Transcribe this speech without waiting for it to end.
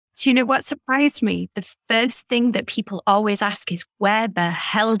Do you know what surprised me? The first thing that people always ask is, where the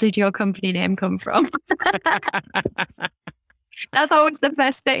hell did your company name come from? That's always the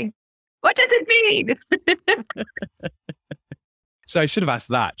first thing. What does it mean? So I should have asked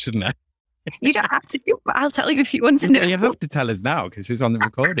that, shouldn't I? You don't have to, but I'll tell you if you want to know. You have to tell us now because it's on the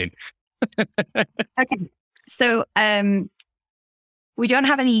recording. Okay. So we don't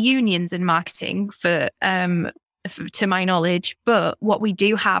have any unions in marketing to my knowledge, but what we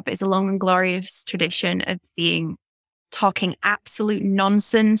do have is a long and glorious tradition of talking absolute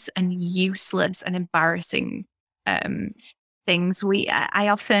nonsense and useless and embarrassing things. I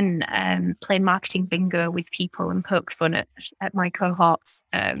often play marketing bingo with people and poke fun at my cohorts.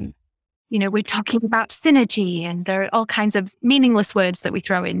 We're talking about synergy, and there are all kinds of meaningless words that we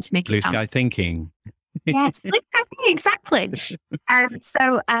throw in to make Blue it sound. sky thinking. Yes, exactly.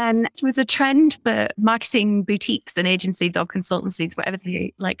 So it was a trend for marketing boutiques and agencies or consultancies, whatever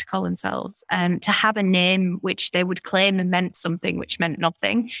they like to call themselves, to have a name which they would claim and meant something which meant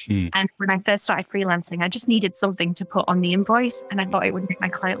nothing. And when I first started freelancing, I just needed something to put on the invoice, and I thought it would make my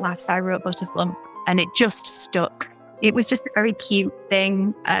client laugh, so I wrote Butterflump, and it just stuck. It was just a very cute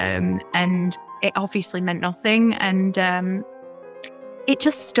thing, and it obviously meant nothing, and it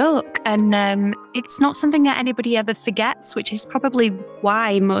just stuck, and it's not something that anybody ever forgets, which is probably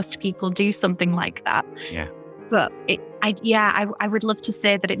why most people do something like that. Yeah. But I would love to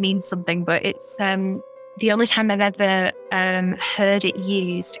say that it means something, but it's the only time I've ever heard it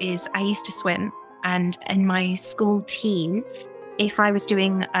used is I used to swim, and in my school team, if I was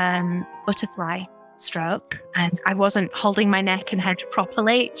doing butterfly stroke and I wasn't holding my neck and head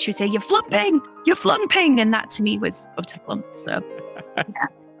properly, she would say, "You're flumping," and that to me was Butterflump. So yeah.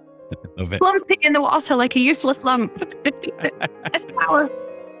 Love it. Slumping in the water like a useless lump. It's power.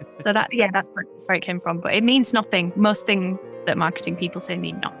 So that's where it came from. But it means nothing. Most things that marketing people say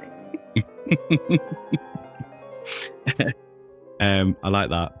mean nothing. I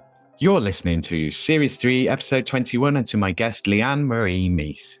like that. You're listening to Series 3, Episode 21, and to my guest, Leanne Marie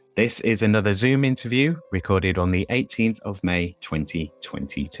Meese. This is another Zoom interview recorded on the 18th of May,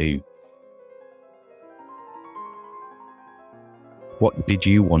 2022. What did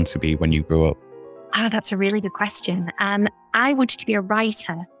you want to be when you grew up? That's a really good question. I wanted to be a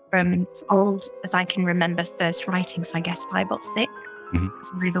writer from as old as I can remember first writing, so I guess 5 or 6.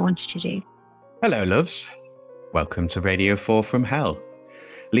 That's what I really wanted to do. Hello, loves. Welcome to Radio 4 from Hell.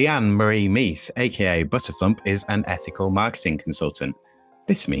 Leanne Marie Meese, aka Butterflump, is an ethical marketing consultant.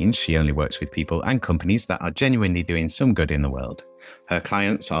 This means she only works with people and companies that are genuinely doing some good in the world. Her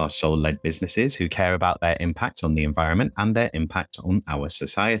clients are soul-led businesses who care about their impact on the environment and their impact on our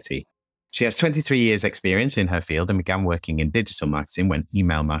society. She has 23 years experience in her field and began working in digital marketing when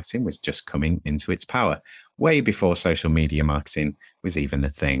email marketing was just coming into its power, way before social media marketing was even a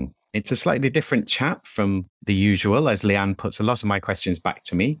thing. It's a slightly different chat from the usual, as Leanne puts a lot of my questions back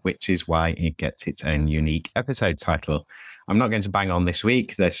to me, which is why it gets its own unique episode title. I'm not going to bang on this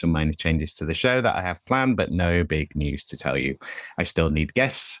week. There's some minor changes to the show that I have planned, but no big news to tell you. I still need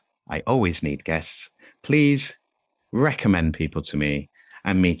guests. I always need guests. Please recommend people to me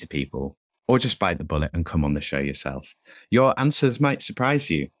and me to people, or just bite the bullet and come on the show yourself. Your answers might surprise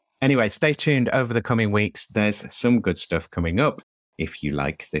you. Anyway, stay tuned over the coming weeks. There's some good stuff coming up if you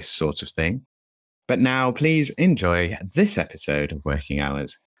like this sort of thing. But now, please enjoy this episode of Working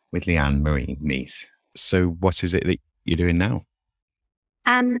Hours with Leanne Marie Meese. So what is it that you're doing now?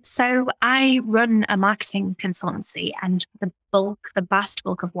 So I run a marketing consultancy, and the vast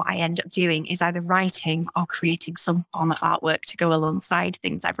bulk of what I end up doing is either writing or creating some form of artwork to go alongside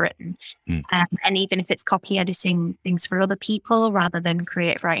things I've written. And even if it's copy editing things for other people rather than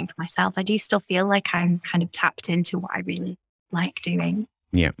creative writing for myself, I do still feel like I'm kind of tapped into what I really like doing.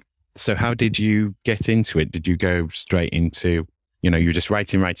 Yeah. So how did you get into it? Did you go straight into, you were just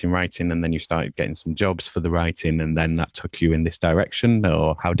writing, and then you started getting some jobs for the writing, and then that took you in this direction,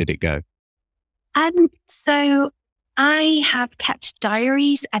 or how did it go? So I have kept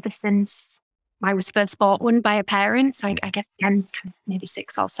diaries ever since I was first bought one by a parent. So I guess again, maybe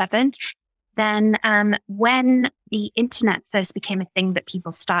 6 or 7. Then when the internet first became a thing that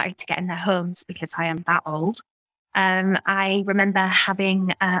people started to get in their homes, because I am that old, I remember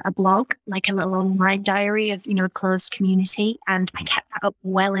having a blog, like a little online diary of, a closed community, and I kept that up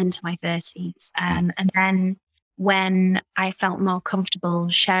well into my 30s. And then when I felt more comfortable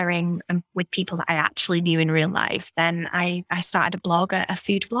sharing with people that I actually knew in real life, then I started a blog, a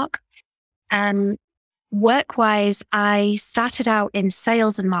food blog. Work-wise, I started out in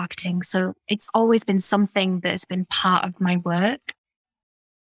sales and marketing, so it's always been something that's been part of my work.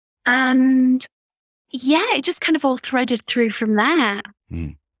 And yeah, it just kind of all threaded through from there.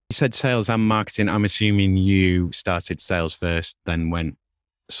 said sales and marketing. I'm assuming you started sales first, then went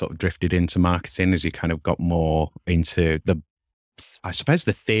sort of drifted into marketing as you kind of got more into I suppose,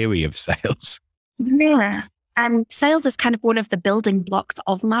 the theory of sales. Yeah. Sales is kind of one of the building blocks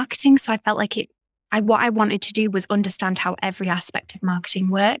of marketing. So I felt like what I wanted to do was understand how every aspect of marketing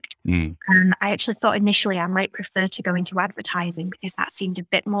worked. I actually thought initially I might prefer to go into advertising because that seemed a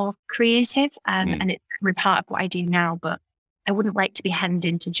bit more creative and it's part of what I do now, but I wouldn't like to be hemmed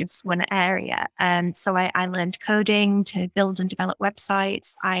into just one area. So I learned coding to build and develop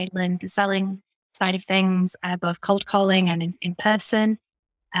websites. I learned the selling side of things, both cold calling and in person,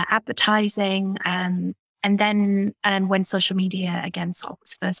 advertising. And then when social media, again, sort of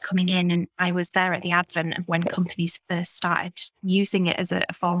was first coming in, and I was there at the advent of when companies first started using it as a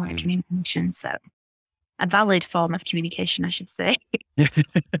form of communication. So a valid form of communication, I should say.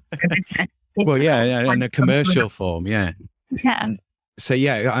 Well, yeah, in a commercial form, yeah. Yeah. So,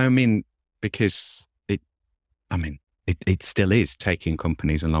 yeah, I mean, because it still is taking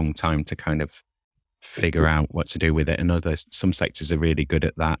companies a long time to kind of figure out what to do with it. And some sectors are really good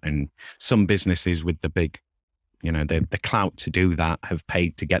at that. And some businesses with the big, the clout to do that have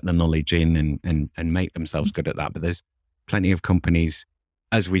paid to get the knowledge in and make themselves good at that. But there's plenty of companies,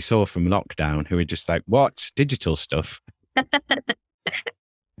 as we saw from lockdown, who are just like, what? Digital stuff?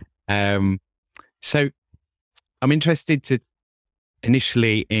 So I'm interested to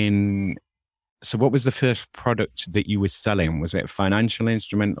initially so what was the first product that you were selling? Was it a financial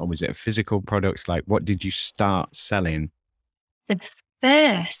instrument or was it a physical product? Like, what did you start selling? The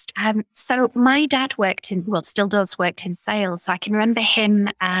first, so my dad still does work in sales. So I can remember him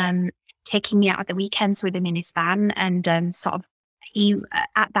taking me out at the weekends with him in his van, and at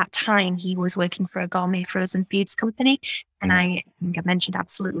that time he was working for a gourmet frozen foods company, and I think I mentioned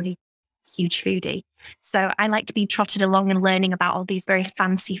absolutely huge foodie. So I like to be trotted along and learning about all these very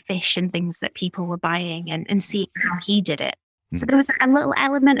fancy fish and things that people were buying and see how he did it. So there was a little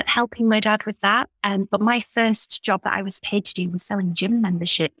element of helping my dad with that. But my first job that I was paid to do was selling gym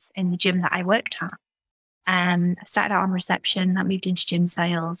memberships in the gym that I worked at. I started out on reception, I moved into gym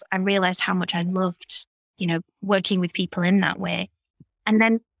sales. I realized how much I loved, working with people in that way. And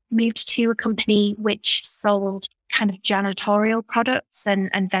then moved to a company which sold kind of janitorial products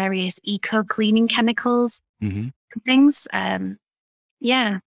and various eco cleaning chemicals and things.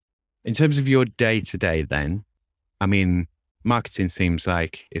 Yeah. In terms of your day to day then, I mean, marketing seems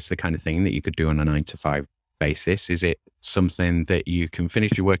like it's the kind of thing that you could do on a 9-to-5 basis. Is it something that you can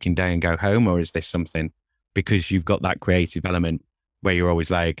finish your working day and go home? Or is this something because you've got that creative element where you're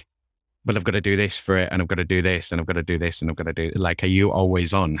always like, well, I've got to do this for it and I've got to do this and I've got to do this and I've got to do, like, are you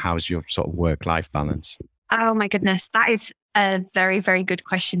always on? How's your sort of work-life balance? Oh my goodness. That is a very, very good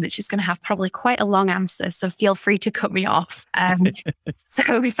question, which is going to have probably quite a long answer. So feel free to cut me off.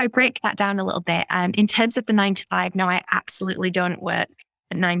 So if I break that down a little bit, in terms of the 9-to-5, no, I absolutely don't work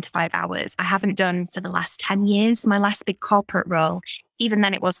at 9-to-5 hours. I haven't done for the last 10 years. My last big corporate role, even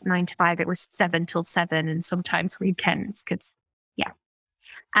then it was 9-to-5, it was 7 till 7 and sometimes weekends because, yeah.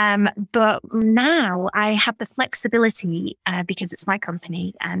 But now I have the flexibility because it's my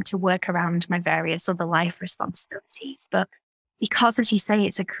company to work around my various other life responsibilities. But because, as you say,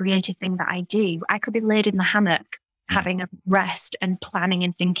 it's a creative thing that I do, I could be laid in the hammock having a rest and planning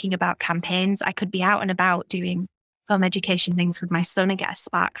and thinking about campaigns. I could be out and about doing home education things with my son and get a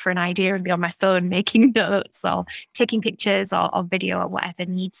spark for an idea and be on my phone making notes or taking pictures or video or whatever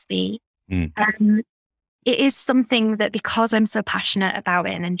needs be. It is something that, because I'm so passionate about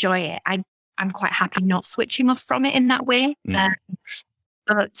it and enjoy it, I'm quite happy not switching off from it in that way.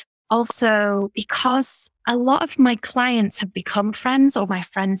 But also because a lot of my clients have become friends or my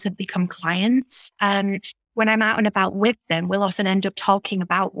friends have become clients. When I'm out and about with them, we'll often end up talking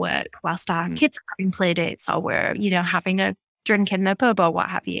about work whilst our kids are having play dates or we're, having a drink in the pub or what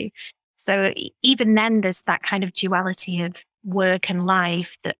have you. So even then there's that kind of duality of work and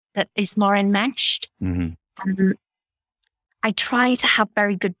life that is more enmeshed. I try to have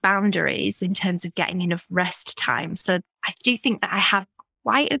very good boundaries in terms of getting enough rest time. So I do think that I have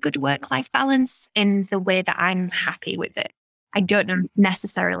quite a good work-life balance in the way that I'm happy with it. I don't know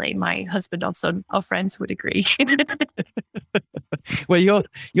necessarily my husband or son or friends would agree. Well,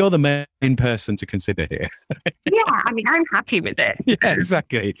 you're the main person to consider here. Yeah, I mean, I'm happy with it. Yeah,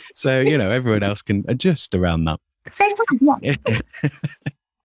 exactly. So, everyone else can adjust around that.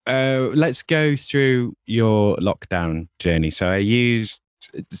 Let's go through your lockdown journey.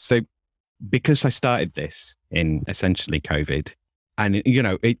 So because I started this in essentially COVID, and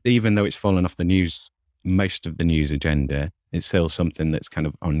even though it's fallen off the news, most of the news agenda, it's still something that's kind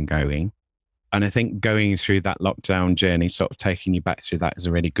of ongoing. And I think going through that lockdown journey, sort of taking you back through that, is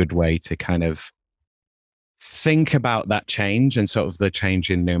a really good way to kind of think about that change and sort of the change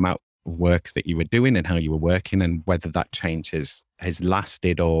in the amount of work that you were doing and how you were working, and whether that change has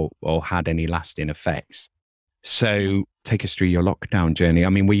lasted or had any lasting effects. So take us through your lockdown journey. I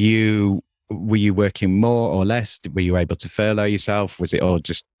mean, were you working more or less? Were you able to furlough yourself? Was it all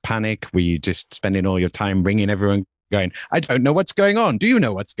just panic? Were you just spending all your time ringing everyone going, I don't know what's going on. Do you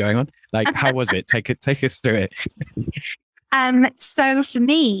know what's going on? Like, how was it? Take us through it. So for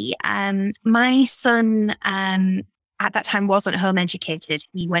me, my son at that time wasn't home educated.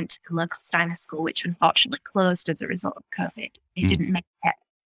 He went to the local Steiner school, which unfortunately closed as a result of COVID. He didn't make it.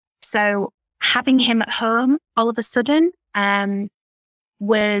 So having him at home all of a sudden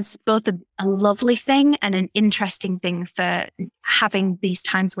was both a lovely thing and an interesting thing for having these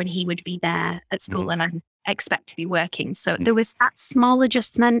times when he would be there at school and I expect to be working. So there was that small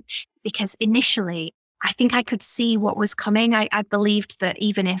adjustment, because initially I think I could see what was coming. I believed that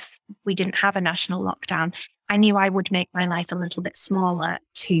even if we didn't have a national lockdown, I knew I would make my life a little bit smaller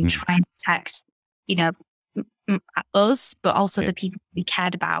to try and protect, us, but also the people we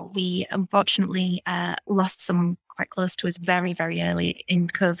cared about. We unfortunately lost someone quite close to us very, very early in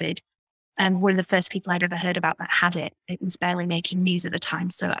COVID. And one of the first people I'd ever heard about that had it. It was barely making news at the time.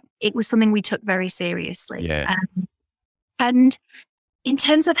 So it was something we took very seriously. Yeah. And in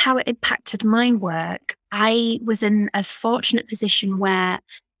terms of how it impacted my work, I was in a fortunate position where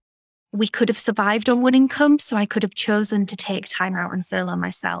we could have survived on one income. So I could have chosen to take time out and furlough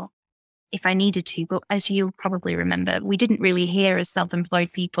myself if I needed to. But as you'll probably remember, we didn't really hear as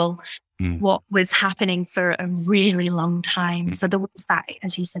self-employed people what was happening for a really long time. So there was that,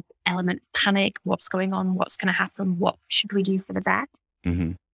 as you said, element of panic. What's going on? What's going to happen? What should we do for the vet?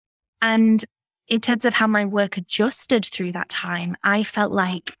 And in terms of how my work adjusted through that time, I felt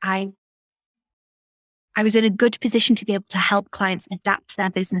like I was in a good position to be able to help clients adapt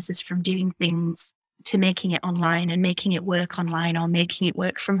their businesses from doing things to making it online and making it work online or making it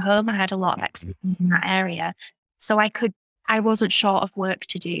work from home. I had a lot of expertise in that area. So I wasn't short of work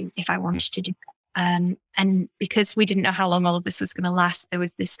to do if I wanted to do it. And because we didn't know how long all of this was going to last, there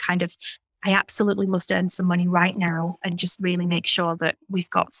was this kind of, I absolutely must earn some money right now and just really make sure that we've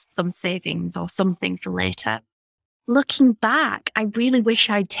got some savings or something for later. Looking back, I really wish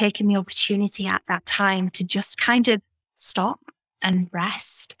I'd taken the opportunity at that time to just kind of stop and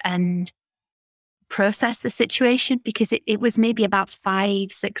rest and process the situation, because it was maybe about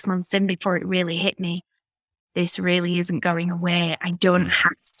 5-6 months in before it really hit me. This really isn't going away. I don't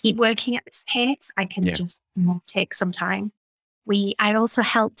have to keep working at this pace. I can just take some time. I also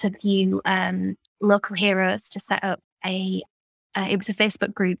helped a few local heroes to set up it was a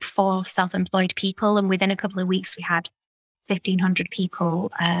Facebook group for self-employed people. And within a couple of weeks, we had 1,500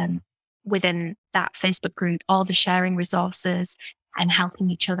 people within that Facebook group, all the sharing resources and helping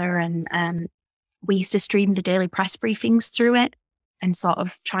each other. And we used to stream the daily press briefings through it and sort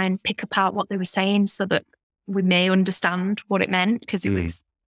of try and pick apart what they were saying so that we may understand what it meant, because it was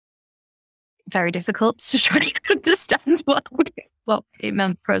very difficult to try and understand what it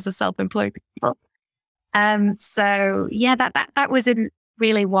meant for us as self-employed people. So yeah, that wasn't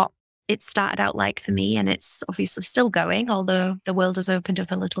really what it started out like for me, and it's obviously still going, although the world has opened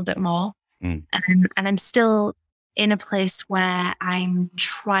up a little bit more. And I'm still in a place where I'm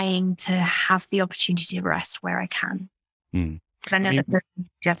trying to have the opportunity to rest where I can. Because I know that the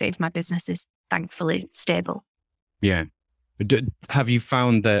longevity of my business is thankfully stable. Yeah. Have you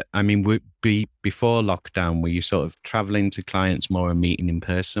found that, I mean, before lockdown, were you sort of traveling to clients more and meeting in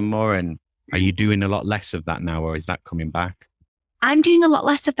person more? And are you doing a lot less of that now, or is that coming back? I'm doing a lot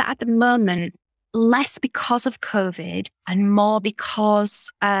less of that at the moment, less because of COVID and more because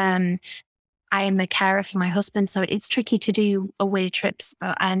I am a carer for my husband. So it's tricky to do away trips.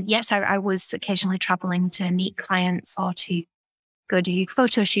 And yes, I was occasionally traveling to meet clients or to go do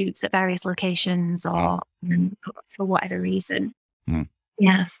photo shoots at various locations or for whatever reason.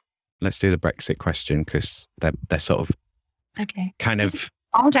 Yeah. Let's do the Brexit question, because they're sort of kind of...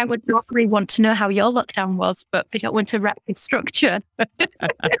 I would not really want to know how your lockdown was, but I don't want to wreck the structure.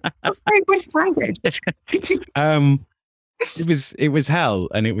 That's very good. It was hell,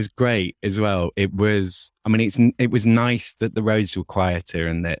 and it was great as well. It was nice that the roads were quieter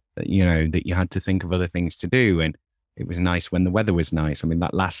and that that you had to think of other things to do, and it was nice when the weather was nice. I mean,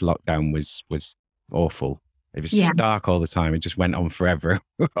 that last lockdown was awful. It was just dark all the time. It just went on forever.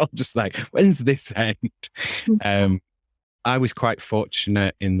 We're all just like, when's this end? I was quite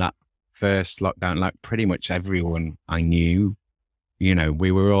fortunate in that first lockdown. Like pretty much everyone I knew,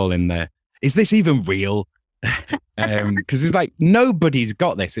 we were all in there. Is this even real? Because it's like, nobody's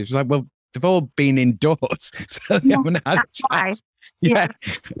got this. It was like, well, they've all been indoors, so they haven't had a That's why. chance. Yeah.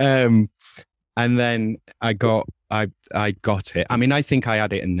 And then I got it. I mean, I think I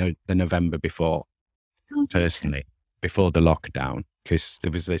had it in the November before, personally, before the lockdown, because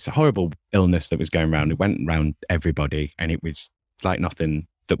there was this horrible illness that was going around. It went around everybody, and it was like nothing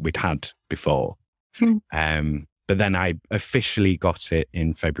that we'd had before. But then I officially got it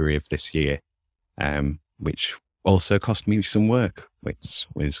in February of this year, which also cost me some work, which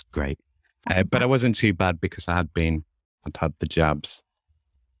was great. But I wasn't too bad because I'd had the jabs,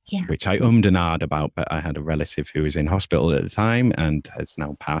 which I and ahed about, but I had a relative who was in hospital at the time and has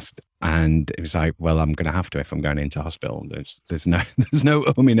now passed. And it was like, well, I'm going to have to if I'm going into hospital. There's no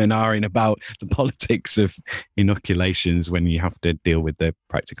umming and ahhing about the politics of inoculations when you have to deal with the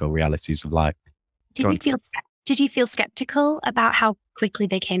practical realities of life. Did you feel skeptical about how quickly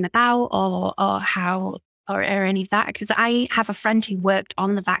they came about, or any of that? Because I have a friend who worked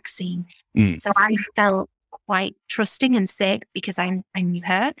on the vaccine, so I felt quite trusting and safe because I knew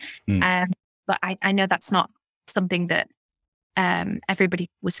her. But I know that's not something that everybody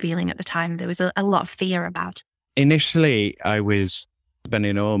was feeling at the time. There was a lot of fear about. Initially, I was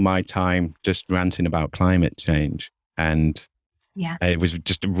spending all my time just ranting about climate change, and I was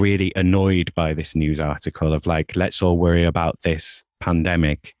just really annoyed by this news article of like, let's all worry about this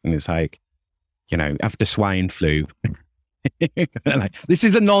pandemic. And it's like, you know, after swine flu, like, this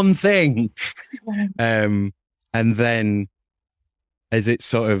is a non-thing. And then as it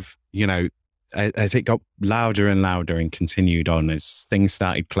sort of, you know, as it got louder and louder and continued on, as things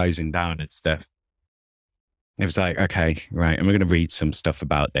started closing down and stuff, it was like, okay, right, I'm going to read some stuff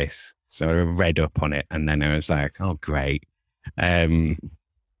about this. So I read up on it, and then I was like, oh, great. And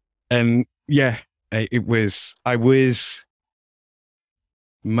yeah, my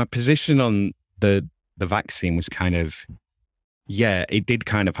position on the vaccine was kind of, it did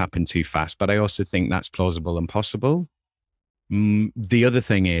kind of happen too fast, but I also think that's plausible and possible. The other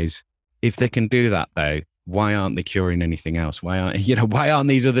thing is, if they can do that though, why aren't they curing anything else? Why aren't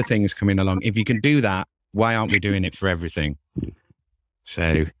these other things coming along? If you can do that, why aren't we doing it for everything?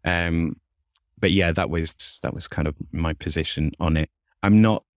 So, but yeah, that was kind of my position on it. I'm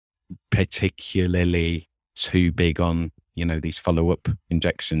not particularly too big on, you know, these follow-up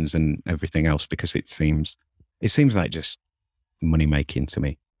injections and everything else, because it seems like just money making to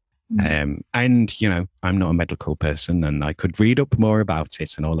me. And, you know, I'm not a medical person, and I could read up more about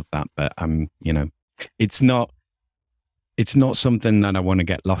it and all of that, but you know, it's not something that I want to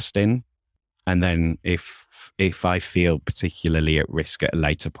get lost in. And then if I feel particularly at risk at a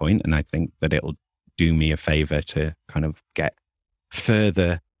later point, and I think that it'll do me a favor to kind of get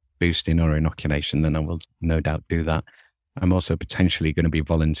further boosting or inoculation, then I will no doubt do that. I'm also potentially going to be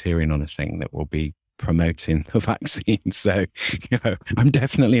volunteering on a thing that will be promoting the vaccine. So, you know, I'm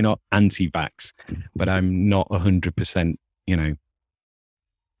definitely not anti-vax, but I'm not 100%, you know,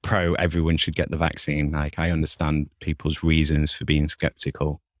 pro everyone should get the vaccine. Like, I understand people's reasons for being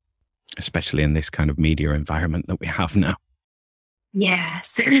skeptical, especially in this kind of media environment that we have now.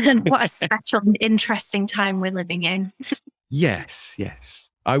 Yes. And what a special and interesting time we're living in. Yes.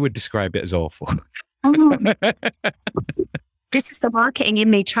 I would describe it as awful. This is the marketing in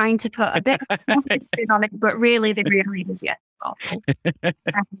me trying to put a bit of spin on it, but really the real is awful.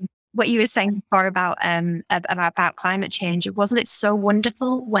 What you were saying before about climate change, wasn't it so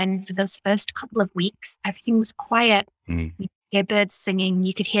wonderful when for those first couple of weeks everything was quiet? You could hear birds singing,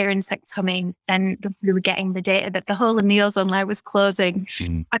 you could hear insects humming, then we were getting the data that the hole in the ozone layer was closing,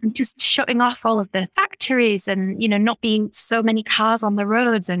 and just shutting off all of the factories, and, you know, not being so many cars on the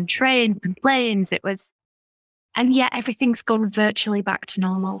roads and trains and planes. And yet everything's gone virtually back to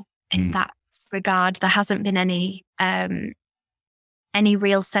normal in that regard. There hasn't been any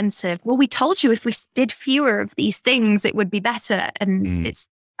real sense of, well, we told you if we did fewer of these things, it would be better. And it's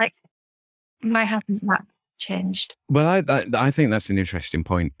like, why hasn't that changed? Well, I think that's an interesting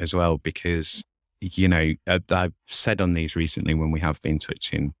point as well, because, you know, I've said on these recently when we have been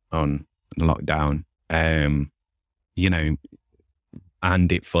touching on lockdown, you know,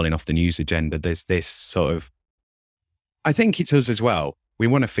 and it falling off the news agenda, there's this sort of, I think it's us as well. We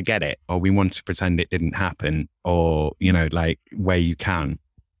want to forget it, or we want to pretend it didn't happen, or, you know, like, where you can.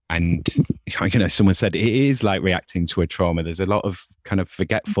 And, you know, someone said it is like reacting to a trauma. There's a lot of kind of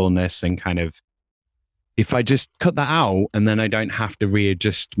forgetfulness and kind of, if I just cut that out and then I don't have to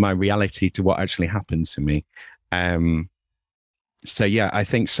readjust my reality to what actually happened to me. So yeah, I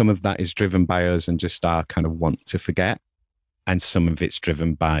think some of that is driven by us and just our kind of want to forget. And some of it's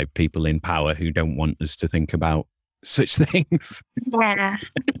driven by people in power who don't want us to think about such things. Yeah.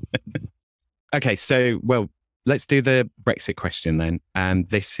 Okay, so, well, let's do the Brexit question then. And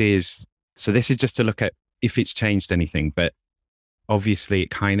this is So this is just to look at if it's changed anything, but obviously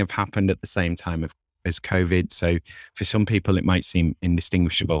it kind of happened at the same time as COVID. So for some people, it might seem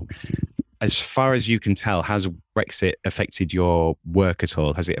indistinguishable. As far as you can tell, has Brexit affected your work at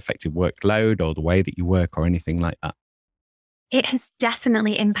all? Has it affected workload or the way that you work or anything like that? It has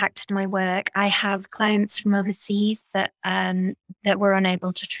definitely impacted my work. I have clients from overseas that were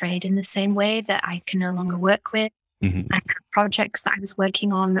unable to trade in the same way, that I can no longer work with. Mm-hmm. I have projects that I was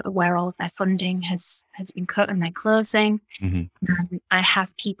working on where all of their funding has been cut and they're closing. Mm-hmm. I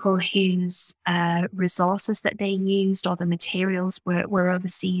have people whose resources that they used or the materials were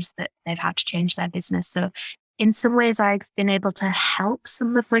overseas, that they've had to change their business. So in some ways, I've been able to help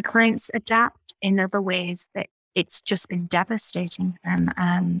some of my clients adapt. In other ways, that it's just been devastating for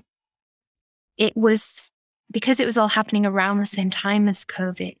them. It was because it was all happening around the same time as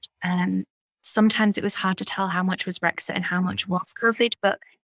COVID. Sometimes it was hard to tell how much was Brexit and how much was COVID. But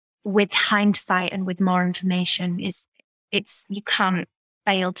with hindsight and with more information, you can't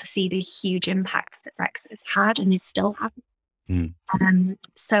fail to see the huge impact that Brexit has had and is still having.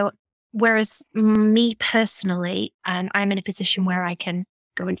 So whereas me personally, I'm in a position where I can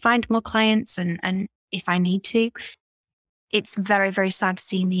go and find more clients and if I need to, it's very, very sad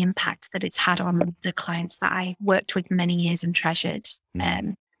seeing the impact that it's had on the clients that I worked with many years and treasured,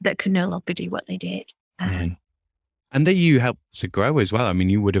 that could no longer do what they did. And that you helped to grow as well. I mean,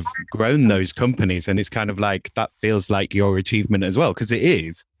 you would have grown those companies, and it's kind of like, that feels like your achievement as well, because it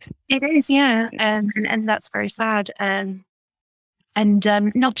is. It is, yeah. And that's very sad. And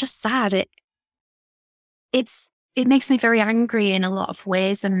not just sad, it makes me very angry in a lot of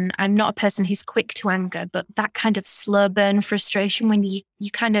ways. And I'm not a person who's quick to anger, but that kind of slow burn frustration when you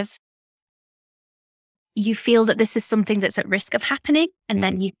feel that this is something that's at risk of happening, and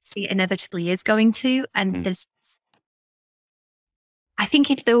then you see it inevitably is going to. And I think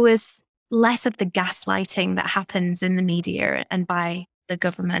if there was less of the gaslighting that happens in the media and by the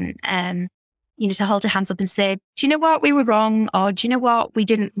government, to hold your hands up and say, do you know what, we were wrong, or do you know what, we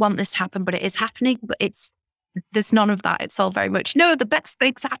didn't want this to happen, but it is happening. But there's none of that. It's all very much, no, the best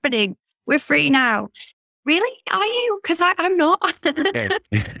thing's happening. We're free now. Really? Are you? Because I'm not.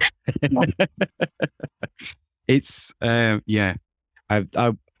 It's yeah. I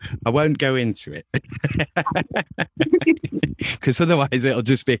won't go into it because otherwise it'll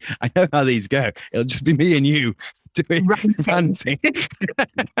just be, I know how these go. It'll just be me and you doing ranting.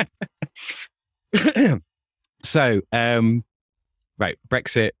 So, right,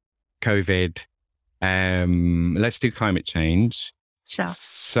 Brexit, COVID. Let's do climate change. Sure.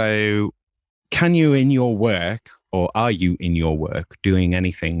 So, can you in your work, or are you in your work doing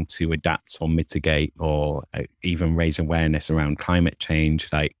anything to adapt or mitigate or even raise awareness around climate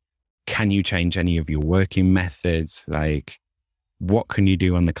change? Like, can you change any of your working methods? Like, what can you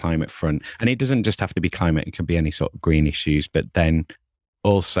do on the climate front? And it doesn't just have to be climate. It could be any sort of green issues, but then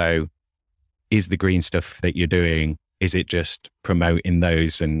also, is the green stuff that you're doing, is it just promoting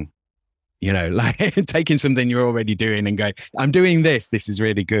those and, like taking something you're already doing and going, I'm doing this is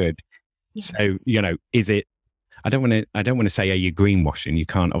really good. Yeah. So, is it, I don't want to say, are you greenwashing? You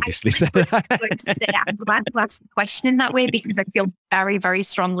can't obviously say that. I'm glad to ask the question in that way, because I feel very, very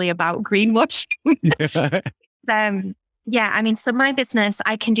strongly about greenwashing. Yeah, I mean, so my business,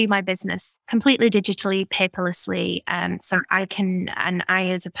 I can do my business completely digitally, paperlessly. So I can, and I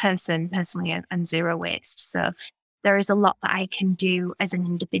as a person personally, am zero waste. So there is a lot that I can do as an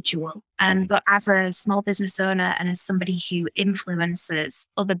individual. But as a small business owner and as somebody who influences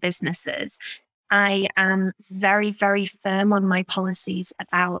other businesses, I am very, very firm on my policies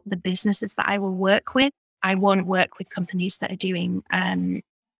about the businesses that I will work with. I won't work with companies that are doing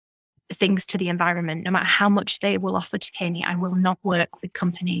things to the environment. No matter how much they will offer to pay me, I will not work with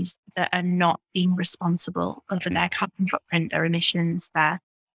companies that are not being responsible over their carbon footprint, their emissions, the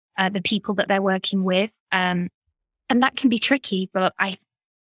people that they're working with. And that can be tricky, but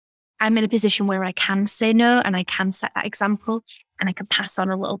I'm in a position where I can say no, and I can set that example, and I can pass on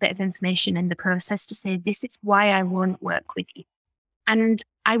a little bit of information in the process to say, this is why I won't work with you. And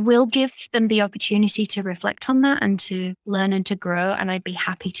I will give them the opportunity to reflect on that and to learn and to grow. And I'd be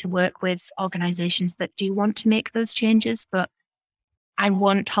happy to work with organizations that do want to make those changes, but I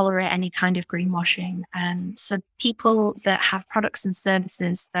won't tolerate any kind of greenwashing. So people that have products and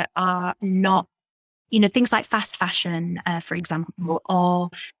services that are not, things like fast fashion, for example, or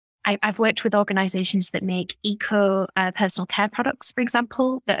I've worked with organizations that make eco personal care products, for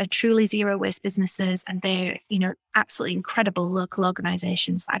example, that are truly zero waste businesses. And they're, absolutely incredible local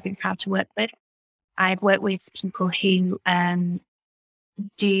organizations that I've been proud to work with. I've worked with people who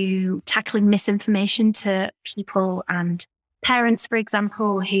do tackling misinformation to people and parents, for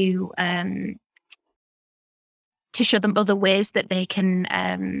example, who to show them other ways that they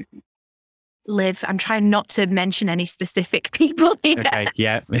can live. I'm trying not to mention any specific people here. Okay,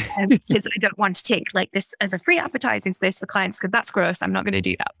 yeah. Because I don't want to take like this as a free advertising space for clients, because that's gross. I'm not going to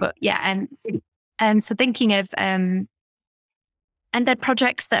do that. But yeah, and so thinking of and then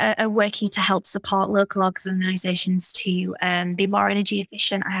projects that are working to help support local organizations to be more energy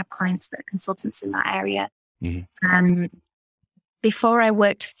efficient. I have clients that are consultants in that area. Before I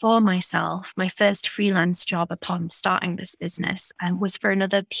worked for myself, my first freelance job upon starting this business was for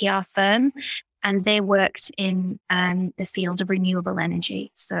another PR firm, and they worked in the field of renewable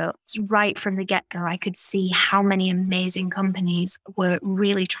energy. So right from the get-go, I could see how many amazing companies were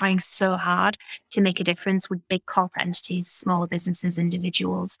really trying so hard to make a difference with big corporate entities, smaller businesses,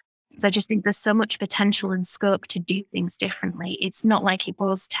 individuals. So I just think there's so much potential and scope to do things differently. It's not like it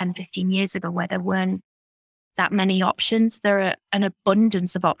was 10, 15 years ago where there weren't that many options. There are an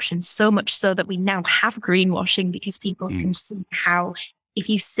abundance of options, so much so that we now have greenwashing, because people can see how if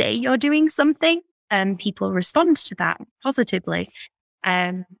you say you're doing something, people respond to that positively.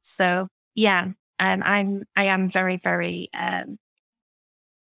 So yeah, I am very, very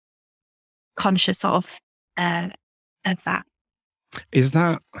conscious of that. Is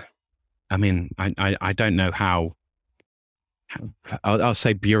that? I mean, I don't know how. I'll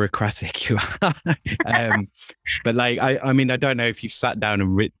say bureaucratic you are, but like I mean, I don't know if you've sat down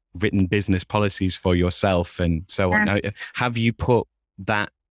and written business policies for yourself and so on. Have you put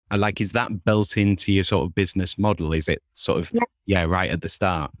that? Like, is that built into your sort of business model? Is it sort of right at the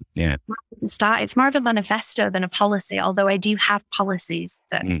start? Yeah, right at the start. It's more of a manifesto than a policy. Although I do have policies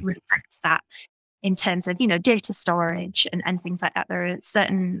that reflect that in terms of data storage and things like that. There are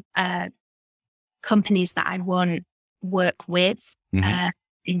certain companies that I won't work with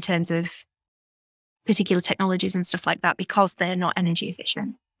in terms of particular technologies and stuff like that, because they're not energy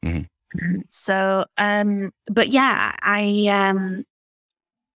efficient. So, but yeah,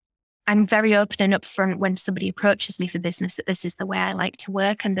 I'm very open and upfront when somebody approaches me for business that this is the way I like to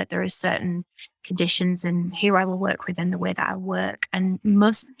work, and that there are certain conditions and who I will work with and the way that I work. And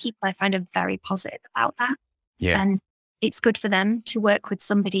most people I find are very positive about that. Yeah. And it's good for them to work with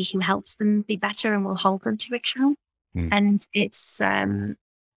somebody who helps them be better and will hold them to account. And it's,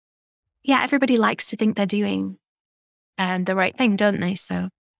 everybody likes to think they're doing the right thing, don't they? So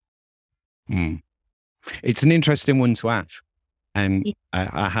it's an interesting one to ask. And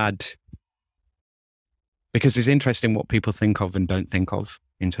I had, because it's interesting what people think of and don't think of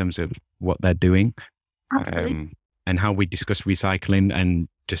in terms of what they're doing. And how we discuss recycling and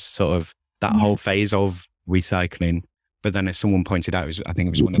just sort of that whole phase of recycling. But then as someone pointed out, I think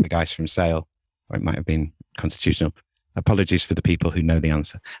it was one of the guys from Sale, or it might have been Constitutional. Apologies for the people who know the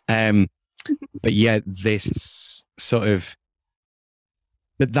answer. But yeah, this sort of,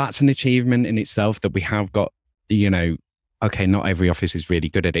 but that's an achievement in itself that we have got, okay, not every office is really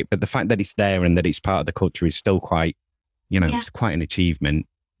good at it, but the fact that it's there and that it's part of the culture is still quite, it's quite an achievement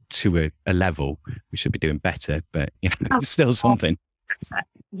to a level. We should be doing better, but it's still something.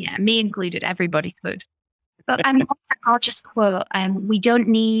 Yeah, me included, everybody could. But I'll just quote, we don't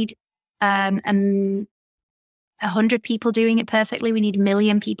need 100 people doing it perfectly. We need 1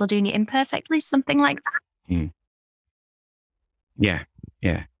 million people doing it imperfectly, something like that. Yeah.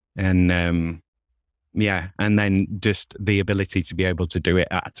 And and then just the ability to be able to do it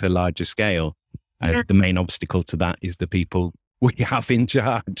at a larger scale. The main obstacle to that is the people we have in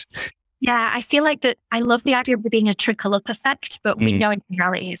charge. Yeah, I feel like that. I love the idea of there being a trickle up effect, but we know in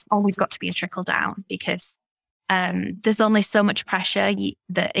reality it's always got to be a trickle down, because there's only so much pressure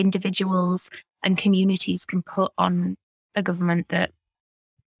that individuals and communities can put on a government that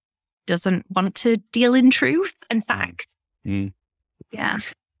doesn't want to deal in truth and fact. Yeah.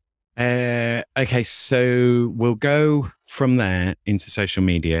 Okay, so we'll go from there into social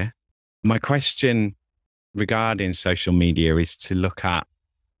media. My question regarding social media is to look at,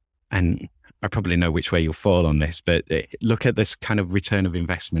 and I probably know which way you'll fall on this, but look at this kind of return of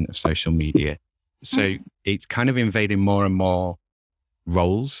investment of social media. So it's kind of invading more and more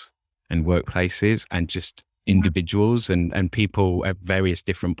roles and workplaces and just individuals and people at various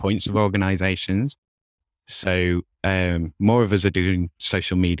different points of organizations. So more of us are doing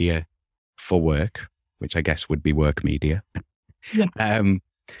social media for work, which I guess would be work media.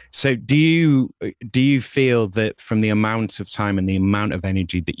 So do you feel that from the amount of time and the amount of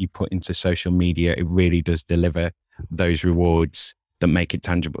energy that you put into social media, it really does deliver those rewards that make it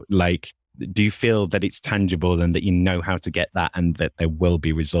tangible? Like, do you feel that it's tangible and that you know how to get that and that there will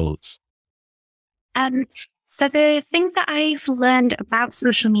be results? So the thing that I've learned about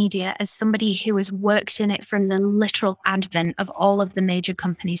social media as somebody who has worked in it from the literal advent of all of the major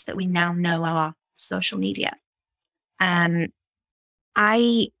companies that we now know are social media, um,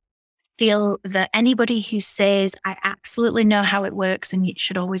 I feel that anybody who says, I absolutely know how it works and it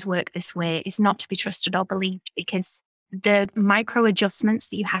should always work this way is not to be trusted or believed, because the micro adjustments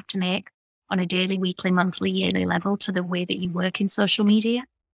that you have to make on a daily, weekly, monthly, yearly level to the way that you work in social media,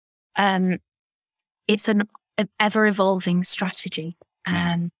 it's an ever evolving strategy.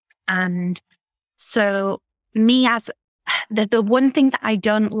 And so me as the one thing that I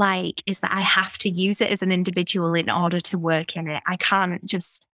don't like is that I have to use it as an individual in order to work in it. I can't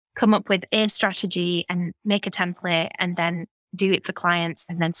just come up with a strategy and make a template and then do it for clients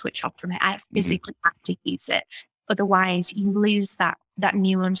and then switch off from it. I physically have to use it. Otherwise you lose that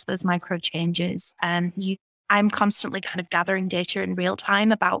nuance, those micro changes. I'm constantly kind of gathering data in real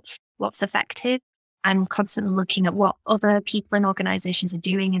time about what's effective. I'm constantly looking at what other people in organizations are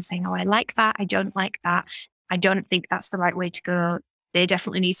doing and saying, oh, I like that. I don't like that. I don't think that's the right way to go. They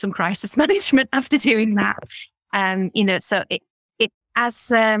definitely need some crisis management after doing that. So it as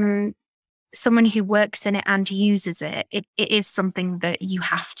someone who works in it and uses it, it is something that you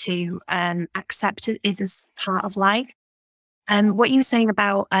have to accept is as part of life. What you were saying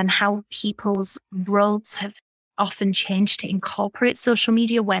about how people's roles have often changed to incorporate social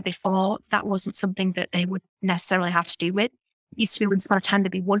media, where before that wasn't something that they would necessarily have to do with. It used to be once upon a time to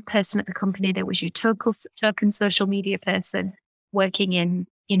be one person at the company that was your token social media person working in,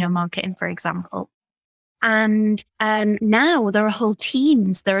 marketing, for example. And now there are whole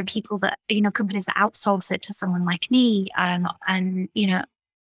teams. There are people that, companies that outsource it to someone like me.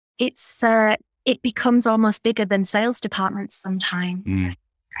 It becomes almost bigger than sales departments sometimes.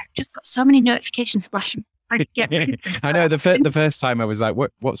 I've just got so many notifications flashing. I know the first time I was like, what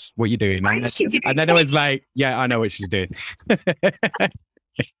you doing? And then I was like, yeah, I know what she's doing.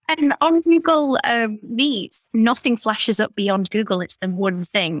 And on Google Meets, nothing flashes up beyond Google. It's the one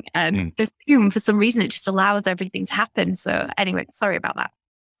thing. There's Zoom, for some reason, it just allows everything to happen. So anyway, sorry about that.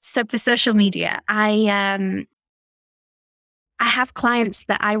 So for social media, I have clients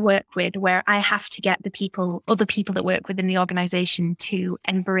that I work with where I have to get other people that work within the organization to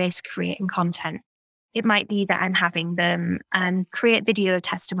embrace creating content. It might be that I'm having them create video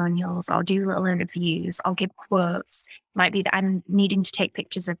testimonials or do little interviews or give quotes. It might be that I'm needing to take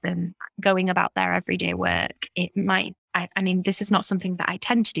pictures of them going about their everyday work. It might, this is not something that I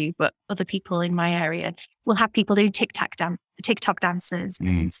tend to do, but other people in my area will have people do TikTok dances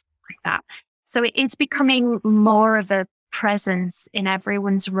and stuff like that. So it's becoming more of a presence in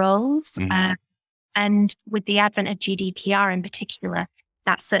everyone's roles. And with the advent of GDPR in particular,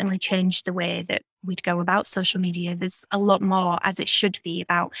 that certainly changed the way that we'd go about social media. There's a lot more, as it should be,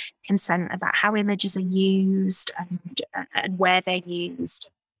 about consent, about how images are used and where they're used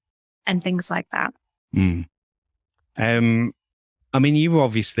and things like that. You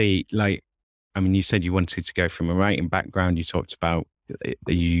obviously you said you wanted to go from a writing background. You talked about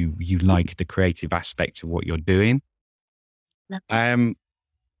you like the creative aspect of what you're doing.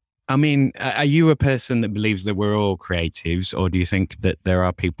 Are you a person that believes that we're all creatives, or do you think that there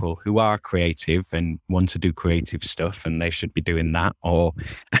are people who are creative and want to do creative stuff and they should be doing that?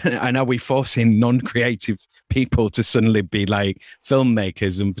 And are we forcing non-creative people to suddenly be like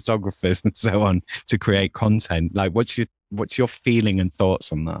filmmakers and photographers and so on to create content? Like, what's your feeling and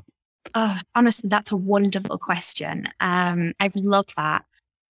thoughts on that? Oh, honestly, that's a wonderful question. I love that.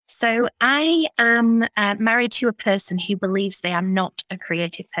 So I am married to a person who believes they are not a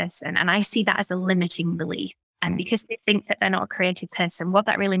creative person. And I see that as a limiting belief. And because they think that they're not a creative person, what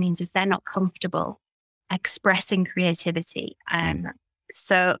that really means is they're not comfortable expressing creativity.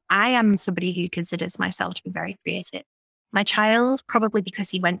 So I am somebody who considers myself to be very creative. My child, probably because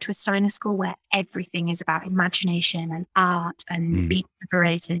he went to a Steiner school where everything is about imagination and art and being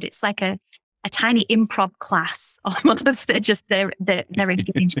liberated. It's like a tiny improv class almost. They're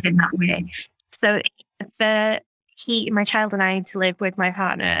engaged in that way. So my child and I to live with my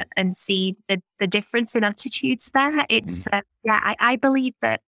partner and see the difference in attitudes there. It's I believe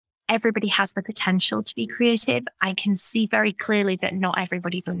that everybody has the potential to be creative. I can see very clearly that not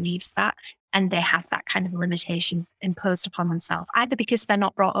everybody believes that, and they have that kind of limitation imposed upon themselves, either because they're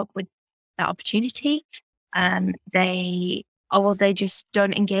not brought up with that opportunity, they just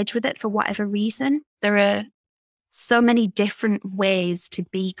don't engage with it for whatever reason. There are so many different ways to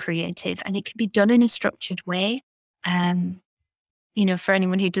be creative, and it can be done in a structured way. For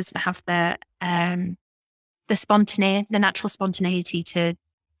anyone who doesn't have the natural spontaneity to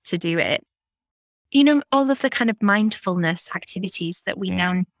do it. All of the kind of mindfulness activities that we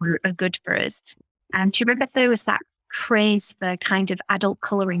now know are good for us. And do you remember there was that craze for kind of adult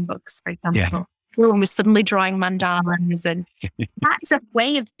colouring books, for example? Yeah. Everyone was suddenly drawing mandalas, and that's a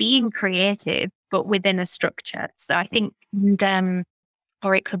way of being creative, but within a structure. So I think,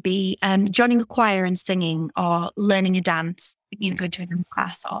 or it could be joining a choir and singing, or learning a dance, going to a dance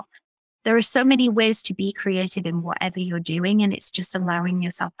class, or there are so many ways to be creative in whatever you're doing. And it's just allowing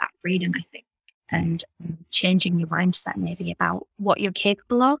yourself that freedom, I think, and changing your mindset maybe about what you're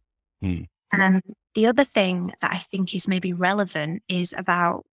capable of. And the other thing that I think is maybe relevant is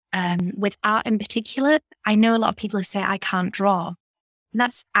about, with art in particular, I know a lot of people who say, I can't draw. And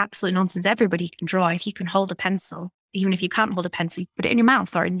that's absolute nonsense. Everybody can draw. If you can hold a pencil, even if you can't hold a pencil, you put it in your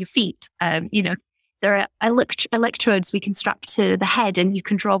mouth or in your feet. There are electrodes we can strap to the head, and you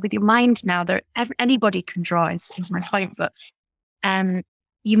can draw with your mind now. Anybody can draw is my point. But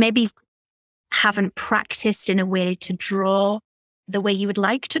you maybe haven't practiced in a way to draw the way you would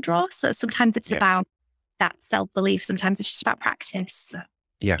like to draw. So sometimes it's about that self-belief. Sometimes it's just about practice. So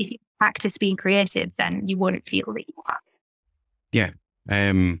if you practice being creative, then you won't feel that you are. Yeah.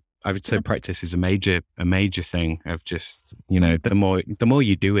 I would say practice is a major thing of just, the more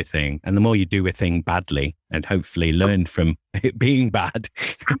you do a thing, and the more you do a thing badly and hopefully learn from it being bad.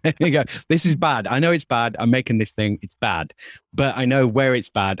 You go, this is bad. I know it's bad. I'm making this thing. It's bad, but I know where it's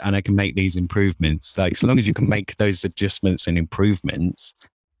bad and I can make these improvements. Like, so long as you can make those adjustments and improvements.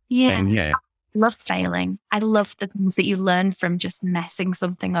 I love failing. I love the things that you learn from just messing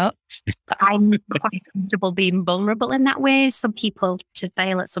something up. But I'm quite comfortable being vulnerable in that way. Some people, to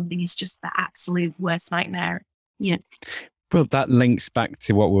fail at something is just the absolute worst nightmare. Well, that links back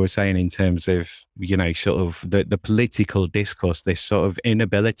to what we were saying in terms of, sort of the political discourse, this sort of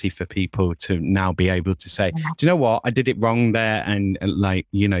inability for people to now be able to say, do you know what? I did it wrong there. And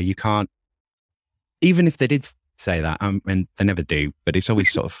you can't, even if they did say that, and they never do, but it's always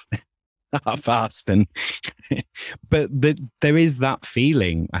sort of fast. But there is that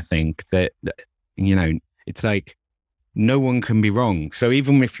feeling, I think, that, it's like no one can be wrong. So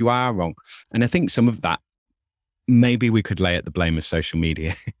even if you are wrong, and I think some of that, maybe we could lay at the blame of social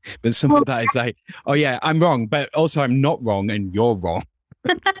media, but some of that is like, oh yeah, I'm wrong, but also I'm not wrong and you're wrong.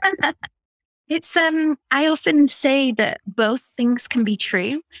 It's, I often say that both things can be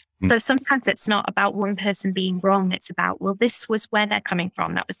true. So sometimes it's not about one person being wrong. It's about, well, this was where they're coming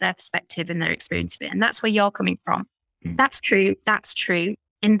from. That was their perspective and their experience of it. And that's where you're coming from. That's true. That's true.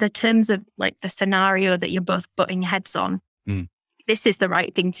 In the terms of like the scenario that you're both butting heads on, this is the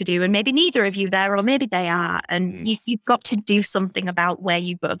right thing to do. And maybe neither of you there, or maybe they are. And you've got to do something about where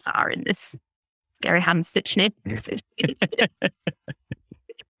you both are in this scary hand stitching it.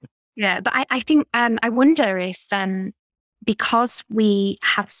 Yeah. But I think, I wonder if, because we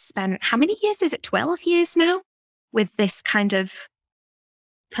have spent, how many years is it? 12 years now with this kind of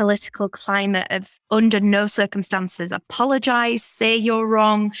political climate of under no circumstances apologize, say you're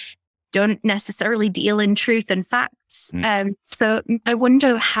wrong, don't necessarily deal in truth and facts. So I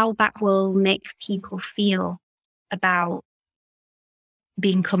wonder how that will make people feel about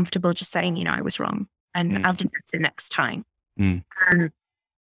being comfortable just saying, I was wrong and I'll do better next time.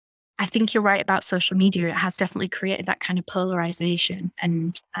 I think you're right about social media. It has definitely created that kind of polarization.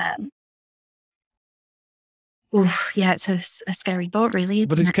 And it's a scary thought, really.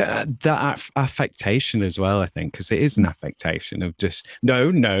 But it's that affectation as well, I think, because it is an affectation of just,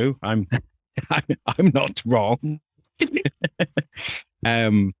 no, I'm not wrong.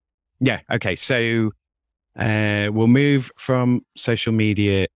 Okay. So we'll move from social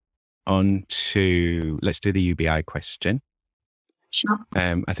media on to, let's do the UBI question. Sure.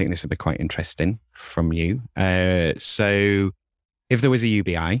 I think this will be quite interesting from you. So if there was a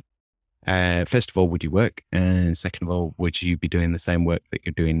UBI, first of all, would you work? And second of all, would you be doing the same work that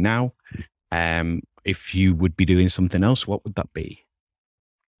you're doing now? If you would be doing something else, what would that be?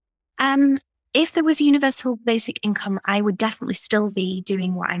 If there was universal basic income, I would definitely still be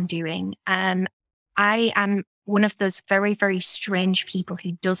doing what I'm doing. I am one of those very, very strange people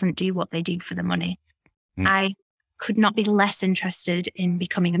who doesn't do what they do for the money. I could not be less interested in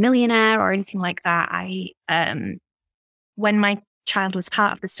becoming a millionaire or anything like that. When my child was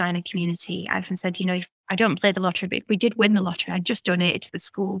part of the Steiner community, I often said, if I don't play the lottery, but if we did win the lottery, I'd just donate it to the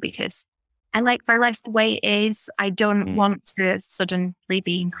school because I like my life the way it is. I don't want to suddenly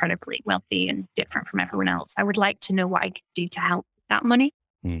be incredibly wealthy and different from everyone else. I would like to know what I could do to help that money.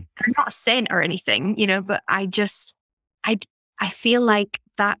 I'm not a saint or anything, but I feel like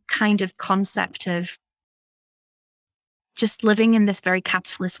that kind of concept of just living in this very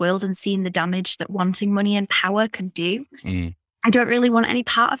capitalist world and seeing the damage that wanting money and power can do. I don't really want any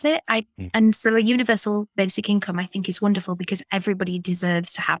part of it. And so a universal basic income, I think, is wonderful because everybody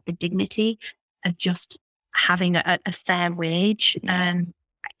deserves to have the dignity of just having a fair wage.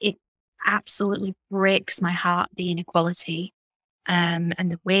 It absolutely breaks my heart, the inequality and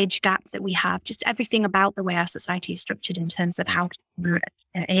the wage gap that we have, just everything about the way our society is structured in terms of how we're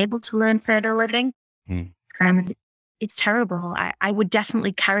able to learn further living. It's terrible. I would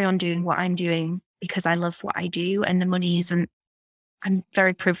definitely carry on doing what I'm doing because I love what I do, and the money isn't. I'm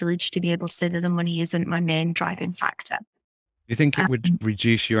very privileged to be able to say that the money isn't my main driving factor. Do you think it would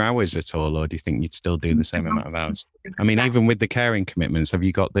reduce your hours at all, or do you think you'd still do the same amount of hours? I mean, even with the caring commitments, have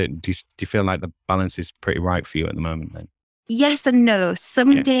you got the? Do you feel like the balance is pretty right for you at the moment then? Yes and no.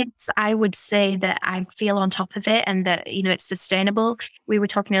 Some days I would say that I feel on top of it and that, it's sustainable. We were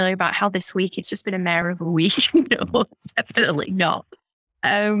talking earlier about how this week it's just been a mare of a week. No, definitely not.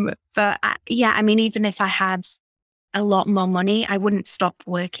 But even if I had a lot more money, I wouldn't stop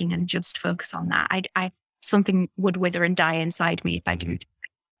working and just focus on that. Something would wither and die inside me if I do.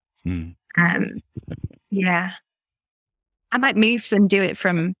 Yeah. I might move and do it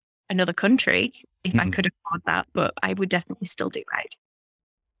from another country if I could afford that, but I would definitely still do it.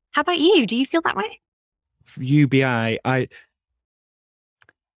 How about you? Do you feel that way? For UBI, I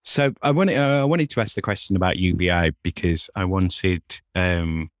wanted to ask the question about UBI because I wanted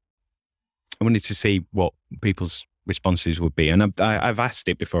to see what people's responses would be. And I've asked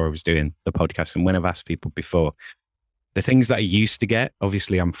it before I was doing the podcast. And when I've asked people before, the things that I used to get,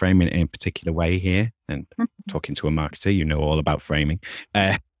 obviously I'm framing it in a particular way here, and talking to a marketer, you know all about framing.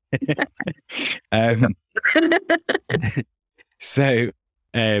 So,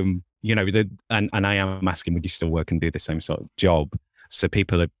 and I am asking, would you still work and do the same sort of job? So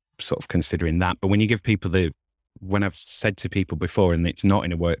people are sort of considering that. But when you give people when I've said to people before, and it's not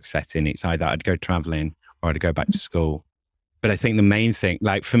in a work setting, it's either I'd go traveling or I'd go back to school. But I think the main thing,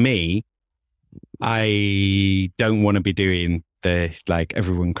 like for me, I don't want to be doing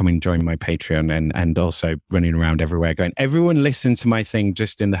everyone come and join my Patreon and also running around everywhere going, everyone listen to my thing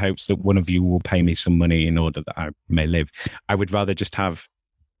just in the hopes that one of you will pay me some money in order that I may live. I would rather just have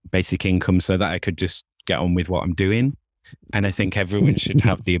basic income so that I could just get on with what I'm doing. And I think everyone should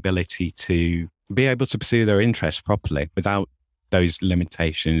have the ability to be able to pursue their interests properly without those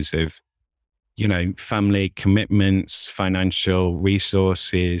limitations of, family commitments, financial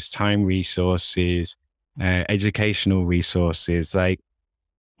resources, time resources, educational resources. It's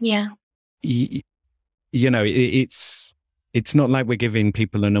not like we're giving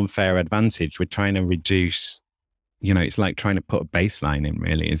people an unfair advantage. We're trying to reduce, it's like trying to put a baseline in,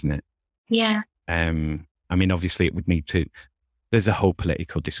 really, isn't it? Yeah. Obviously it would need to, there's a whole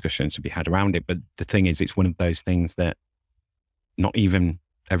political discussion to be had around it. But the thing is, it's one of those things that not even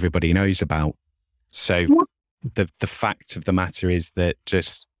everybody knows about. So the fact of the matter is that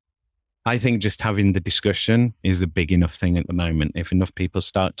I think just having the discussion is a big enough thing at the moment. If enough people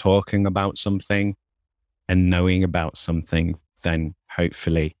start talking about something and knowing about something, then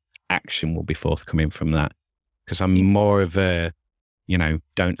hopefully action will be forthcoming from that. Because I'm more of a,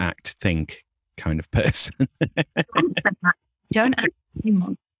 don't act, think kind of person. Don't act,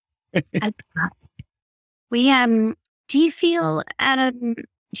 think. Do you feel,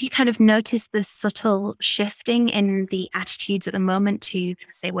 do you kind of notice the subtle shifting in the attitudes at the moment to,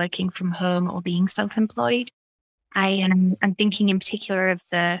 say, working from home or being self-employed? I'm thinking in particular of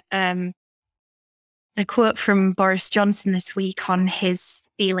the quote from Boris Johnson this week on his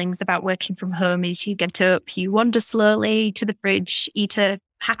feelings about working from home is you get up, you wander slowly to the fridge,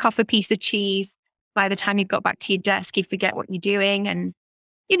 hack off a piece of cheese. By the time you've got back to your desk, you forget what you're doing. And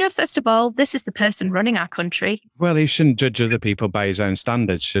first of all, this is the person running our country. Well, he shouldn't judge other people by his own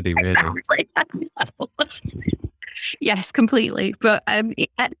standards, should he, really? Exactly. Yes, completely. But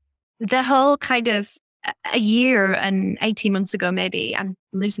the whole kind of a year and 18 months ago, maybe, I'm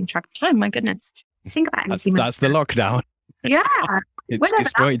losing track of time, my goodness. Think about it. That's the lockdown. Yeah. It's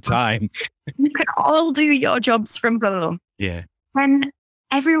destroyed time. You can all do your jobs from home. Yeah. When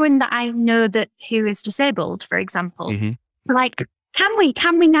everyone that I know who is disabled, for example, like, can we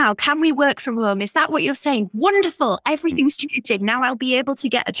now? Can we work from home? Is that what you're saying? Wonderful. Everything's changing. Now I'll be able to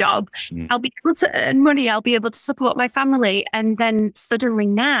get a job. I'll be able to earn money. I'll be able to support my family. And then suddenly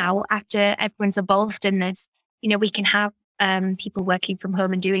now, after everyone's evolved in this, we can have people working from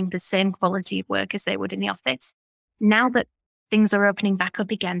home and doing the same quality of work as they would in the office. Now that things are opening back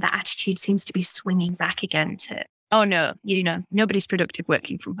up again, that attitude seems to be swinging back again to, oh no, nobody's productive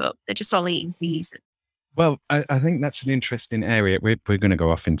working from home. They're just all eating these. Well, I think that's an interesting area. We're going to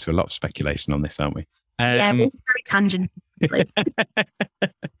go off into a lot of speculation on this, aren't we? Yeah, we're very tangent.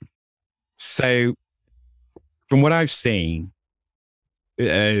 So, from what I've seen,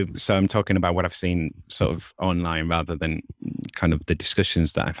 so I'm talking about what I've seen sort of online rather than kind of the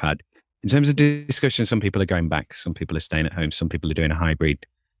discussions that I've had. In terms of discussion, some people are going back, some people are staying at home, some people are doing a hybrid.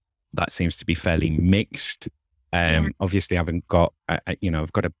 That seems to be fairly mixed. Obviously, I haven't got,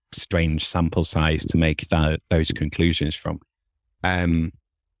 I've got a strange sample size to make those conclusions from. In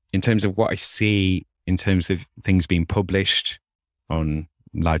terms of what I see, in terms of things being published on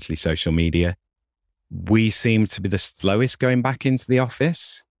largely social media, we seem to be the slowest going back into the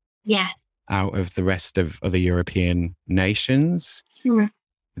office. Yeah. Out of the rest of other European nations. Sure.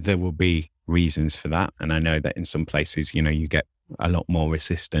 There will be reasons for that. And I know that in some places, you get a lot more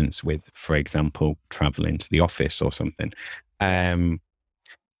resistance with, for example, traveling to the office or something.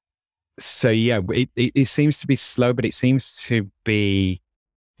 So yeah, it seems to be slow, but it seems to be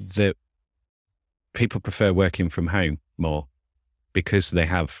that people prefer working from home more because they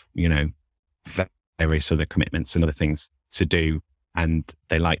have, various other commitments and other things to do, and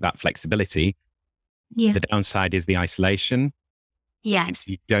they like that flexibility. Yeah. The downside is the isolation. Yes.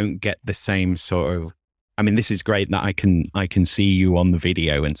 You don't get the same sort of, this is great that I can see you on the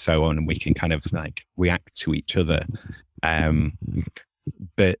video and so on, and we can kind of like react to each other.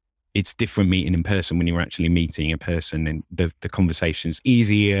 But it's different meeting in person when you're actually meeting a person, and the conversation's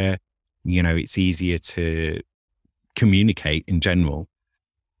easier. It's easier to communicate in general.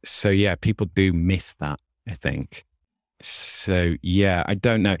 So yeah, people do miss that, I think. So yeah, I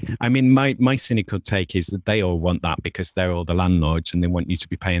don't know. My cynical take is that they all want that because they're all the landlords and they want you to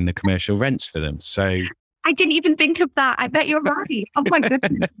be paying the commercial rents for them. So I didn't even think of that. I bet you're right. Oh my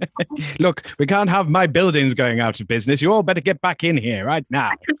goodness. Look, we can't have my buildings going out of business. You all better get back in here right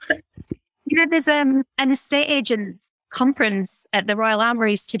now. There's an estate agent conference at the Royal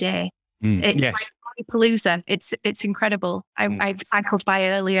Armouries today. It's yes. like Palooza. It's incredible. I cycled by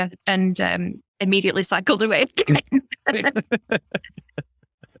earlier and immediately cycled away.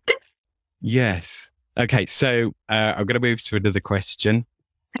 Yes. Okay. So I'm going to move to another question.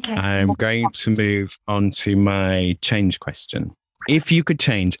 Okay. I'm going to move on to my change question. If you could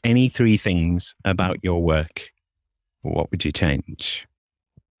change any 3 things about your work, what would you change?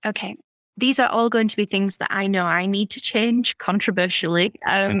 Okay. These are all going to be things that I know I need to change controversially.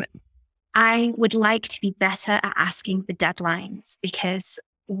 I would like to be better at asking for deadlines, because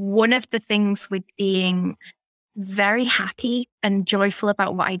one of the things with being very happy and joyful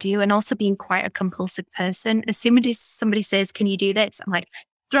about what I do, and also being quite a compulsive person, as soon as somebody says, can you do this? I'm like,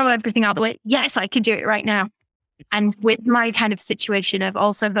 throw everything out the way. Yes, I can do it right now. And with my kind of situation of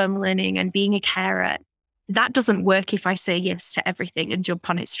also home learning and being a carer, that doesn't work if I say yes to everything and jump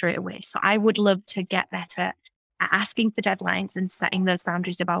on it straight away. So I would love to get better at asking for deadlines and setting those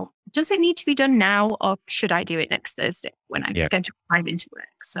boundaries about, does it need to be done now, or should I do it next Thursday when I'm scheduled time into work?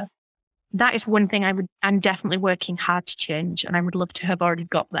 So that is one thing I'm definitely working hard to change, and I would love to have already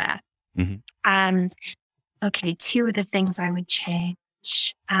got there. Mm-hmm. And okay, 2 of the things I would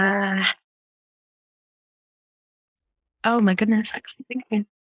change. Oh my goodness, I can't think of it.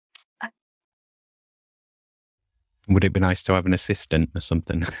 Would it be nice to have an assistant or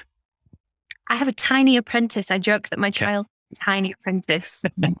something? I have a tiny apprentice. I joke that my child is a tiny apprentice.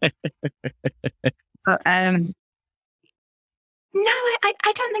 But no,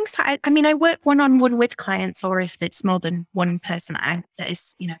 I don't think so. I work one-on-one with clients, or if it's more than one person,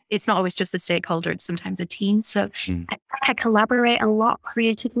 it's not always just the stakeholder, it's sometimes a team. So I collaborate a lot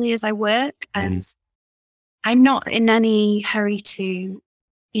creatively as I work, and I'm not in any hurry to,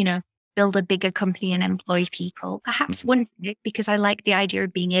 build a bigger company and employ people. Perhaps one day, because I like the idea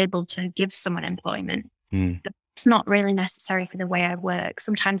of being able to give someone employment. It's not really necessary for the way I work.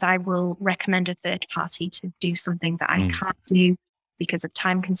 Sometimes I will recommend a third party to do something that I can't do because of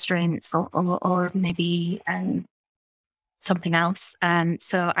time constraints or maybe something else.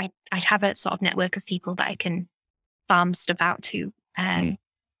 So I have a sort of network of people that I can farm stuff out to.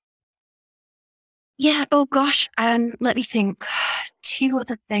 Yeah. Oh gosh. Let me think. 2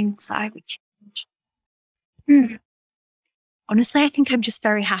 other things I would change. Honestly, I think I'm just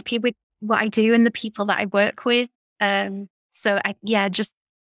very happy with what I do and the people that I work with. So just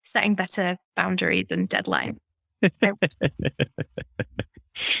setting better boundaries and deadlines.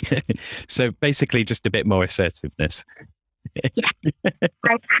 So basically just a bit more assertiveness.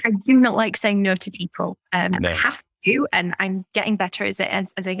 I do not like saying no to people. No. I have to, and I'm getting better as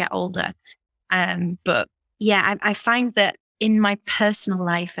I get older. But yeah, I find that in my personal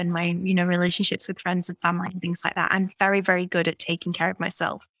life and my, relationships with friends and family and things like that, I'm very, very good at taking care of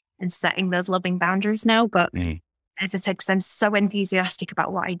myself and setting those loving boundaries now. But as I said, because I'm so enthusiastic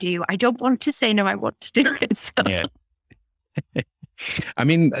about what I do, I don't want to say no, I want to do it. So. Yeah.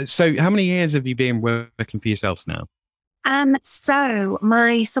 So how many years have you been working for yourself now? So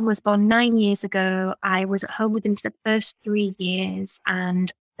my son was born 9 years ago. I was at home with him for the first 3 years,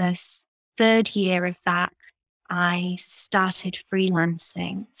 and the third year of that, I started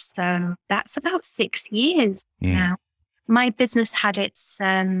freelancing. So that's about 6 years now. My business had its,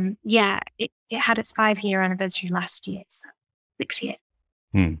 it had its 5-year anniversary last year. So 6 years.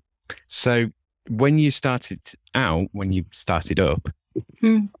 So when you started up,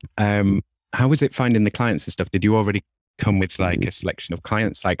 how was it finding the clients and stuff? Did you already come with like a selection of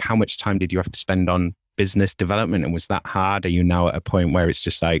clients? Like how much time did you have to spend on business development? And was that hard? Are you now at a point where it's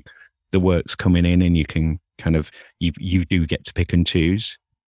just like the work's coming in and you can kind of, you do get to pick and choose?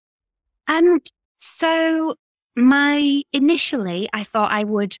 So initially I thought I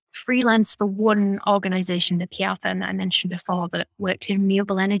would freelance for one organization, the PR firm that I mentioned before that worked in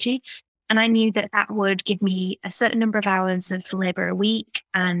renewable energy. And I knew that that would give me a certain number of hours of labor a week,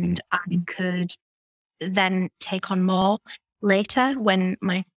 and I could then take on more later when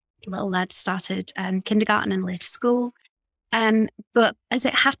my little lad started kindergarten and later school. But as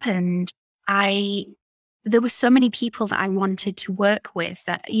it happened, there were so many people that I wanted to work with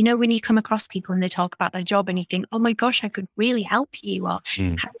that, when you come across people and they talk about their job and you think, oh my gosh, I could really help you, or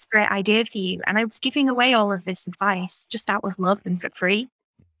have this great idea for you. And I was giving away all of this advice just out of love and for free.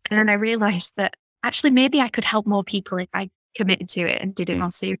 And then I realized that actually maybe I could help more people if I committed to it and did it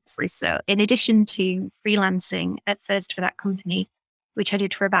more seriously. So in addition to freelancing at first for that company, which I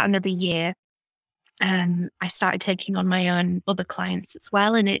did for about another year, I started taking on my own other clients as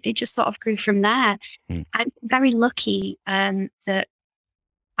well. And it just sort of grew from there. I'm very lucky that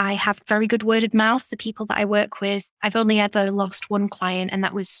I have very good word of mouth. The people that I work with, I've only ever lost one client, and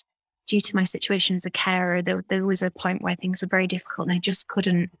that was due to my situation as a carer. There was a point where things were very difficult and I just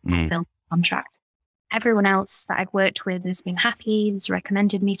couldn't fulfill the contract. Everyone else that I've worked with has been happy, has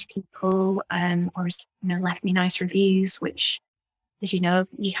recommended me to people, or has left me nice reviews, which, as you know,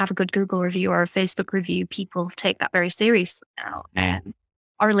 you have a good Google review or a Facebook review, people take that very seriously now.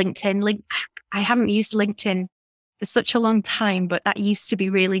 Or LinkedIn. I haven't used LinkedIn for such a long time, but that used to be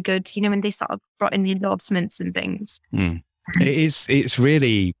really good, when they sort of brought in the endorsements and things. It's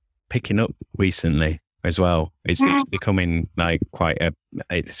really picking up recently as well. It's becoming like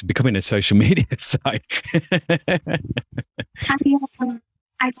it's becoming a social media site.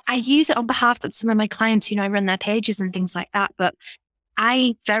 I use it on behalf of some of my clients. I run their pages and things like that, but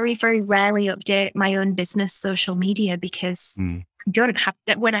I very, very rarely update my own business social media because when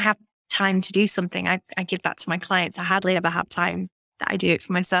I have time to do something, I give that to my clients. I hardly ever have time that I do it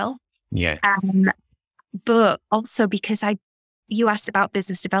for myself. Yeah. But also because you asked about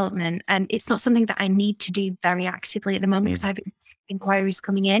business development, and it's not something that I need to do very actively at the moment because I have inquiries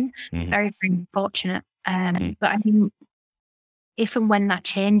coming in. Very, very fortunate. But I mean, if and when that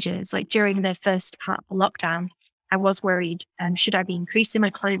changes, like during the first part of lockdown, I was worried, should I be increasing my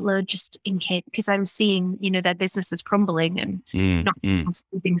client load just in case, because I'm seeing, their business is crumbling and not able to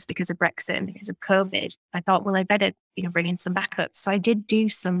do things because of Brexit and because of COVID. I thought, well, I better, bring in some backups. So I did do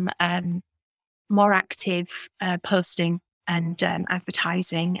some more active posting and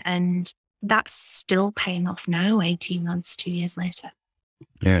advertising, and that's still paying off now, 18 months, 2 years later.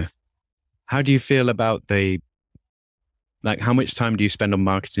 Yeah. How do you feel about how much time do you spend on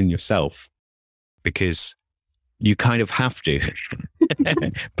marketing yourself? Because you kind of have to,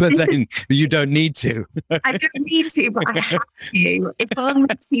 but then you don't need to. I don't need to, but I have to. If only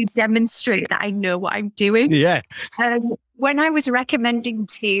to demonstrate that I know what I'm doing. Yeah. When I was recommending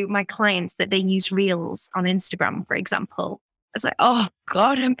to my clients that they use Reels on Instagram, for example, I was like, oh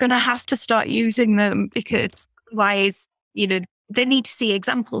God, I'm going to have to start using them because otherwise, they need to see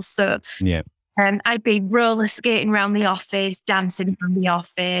examples. So yeah. I'd be roller skating around the office, dancing around the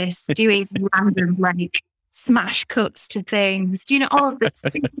office, doing random smash cuts to things, all of this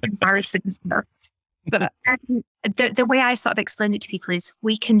super embarrassing stuff. But the way I sort of explained it to people is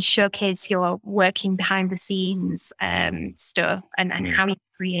we can showcase your working behind the scenes stuff and how you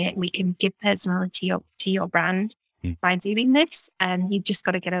create. We can give personality to your brand by doing this. And you've just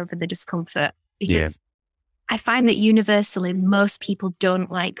got to get over the discomfort because I find that universally, most people don't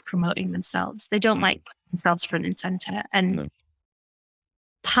like promoting themselves. They don't like putting themselves front and center. And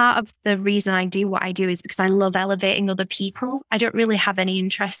part of the reason I do what I do is because I love elevating other people. I don't really have any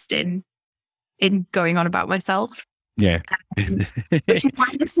interest in going on about myself. Yeah. Which is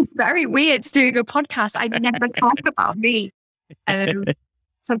why this is very weird doing a podcast. I never talk about me. So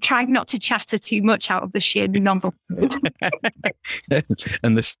I'm trying not to chatter too much out of the sheer novel.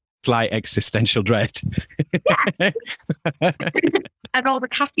 And the slight existential dread. And all the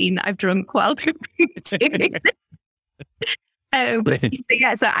caffeine that I've drunk while doing it. So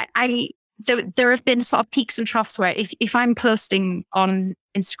there have been sort of peaks and troughs where if I'm posting on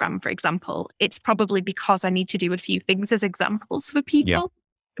Instagram, for example, it's probably because I need to do a few things as examples for people.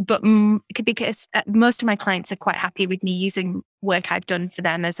 but because most of my clients are quite happy with me using work I've done for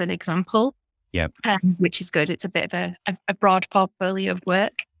them as an example. Yeah. Which is good. It's a bit of a broad portfolio of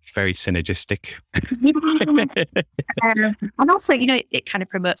work. Very synergistic. And also, it kind of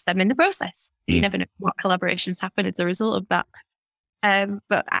promotes them in the process. You never know what collaborations happen as a result of that.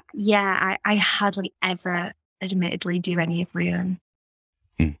 But I hardly ever admittedly do any of my own.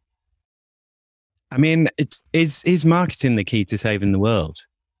 I mean, is marketing the key to saving the world?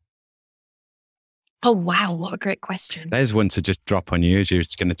 Oh, wow. What a great question. There's one to just drop on you as you're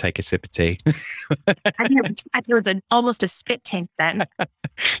just going to take a sip of tea. I think it was almost a spit take then.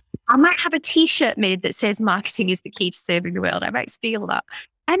 I might have a t-shirt made that says marketing is the key to saving the world. I might steal that.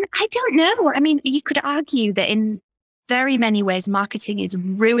 And I don't know. I mean, you could argue that in very many ways, marketing is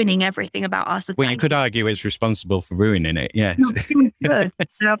ruining everything about our society. Well, you could argue it's responsible for ruining it. Yes. Good.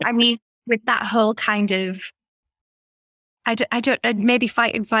 So, I mean, with that whole kind of, I don't, maybe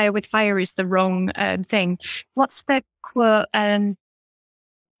fighting fire with fire is the wrong thing. What's the quote? The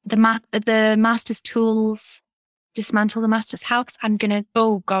master's tools dismantle the master's house. I'm going to,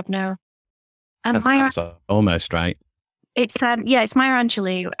 oh God, no. That's almost right. It's, it's Maya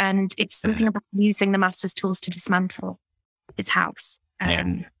Angelou, and it's something about using the master's tools to dismantle his house.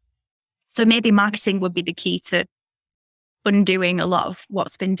 So maybe marketing would be the key to undoing a lot of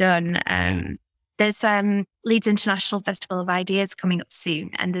what's been done. There's Leeds International Festival of Ideas coming up soon,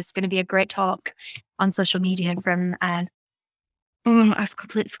 and there's going to be a great talk on social media from, I've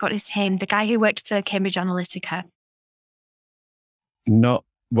completely forgot his name, the guy who worked for Cambridge Analytica. Not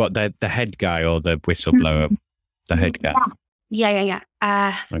what, the head guy or the whistleblower? The head guy. Yeah.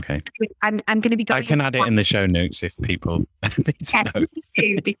 Okay. I'm going to be going. I can add it in the show notes if people need to know.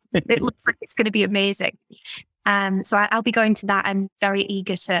 It looks like it's going to be amazing. So I'll be going to that. I'm very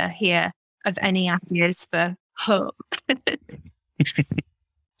eager to hear of any ideas for hope.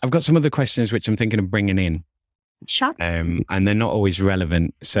 I've got some other questions which I'm thinking of bringing in. Sure. And they're not always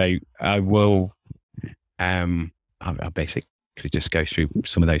relevant. So I will, I'll basically just go through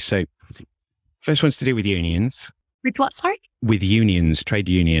some of those. So first one's to do with unions. With what, sorry? With unions, trade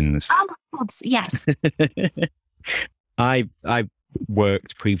unions. Oh, yes. I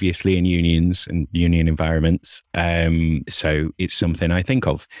worked previously in unions and union environments. So it's something I think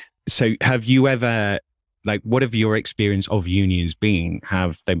of. So have you ever, what have your experience of unions been?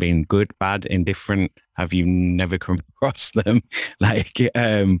 Have they been good, bad, indifferent? Have you never come across them?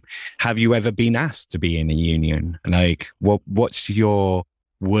 Have you ever been asked to be in a union? What's your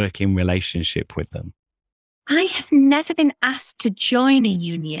working relationship with them? I have never been asked to join a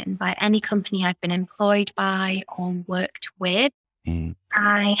union by any company I've been employed by or worked with.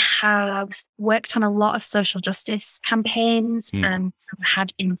 I have worked on a lot of social justice campaigns and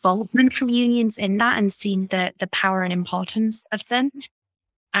had involvement from unions in that and seen the power and importance of them.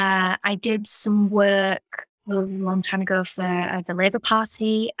 I did some work a long time ago for the Labour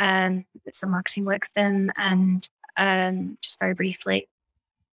Party, some marketing work for them, and just very briefly.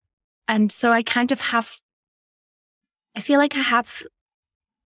 And so I kind of I feel like I have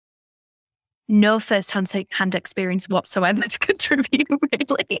no first-hand experience whatsoever to contribute,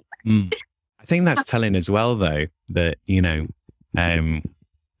 really. I think that's telling as well, though, that,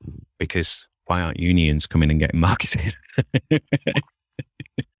 because why aren't unions coming and getting marketed?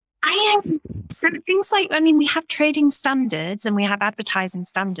 So things like, we have trading standards and we have advertising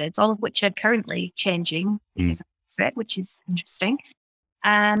standards, all of which are currently changing, which is interesting.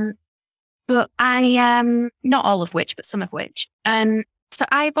 But not all of which, but some of which. So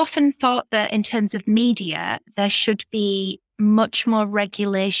I've often thought that in terms of media, there should be much more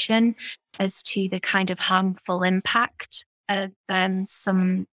regulation as to the kind of harmful impact of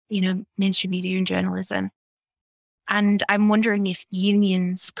some, mainstream media and journalism. And I'm wondering if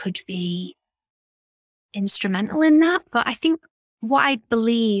unions could be instrumental in that. But I think what I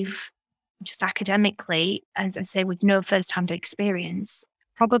believe, just academically, as I say, with no first-hand experience,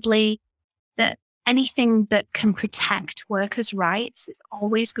 probably that anything that can protect workers' rights is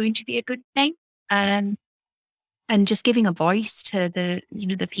always going to be a good thing. And just giving a voice to the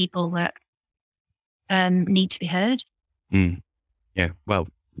people that need to be heard. Yeah, well,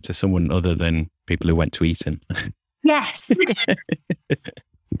 to someone other than people who went to Eton. Yes.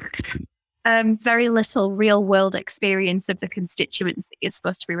 Very little real world experience of the constituents that you're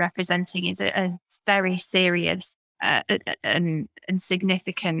supposed to be representing is a very serious and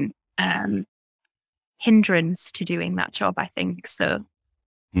significant hindrance to doing that job, I think. So.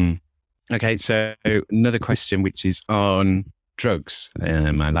 Okay, so another question, which is on drugs.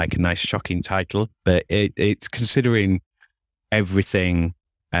 I like a nice shocking title, but it's considering everything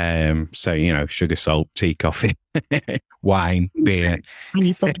So, sugar, salt, tea, coffee, wine, beer,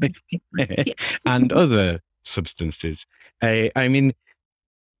 and other substances. I mean,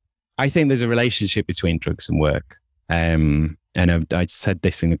 I think there's a relationship between drugs and work. And I said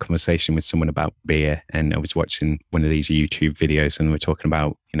this in a conversation with someone about beer, and I was watching one of these YouTube videos, and we're talking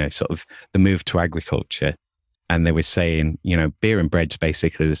about, sort of the move to agriculture. And they were saying, beer and bread's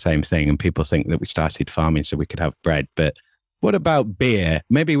basically the same thing. And people think that we started farming so we could have bread. But what about beer?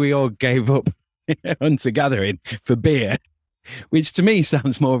 Maybe we all gave up hunter gathering for beer, which to me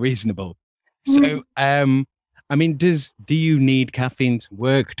sounds more reasonable. So, I mean, do you need caffeine to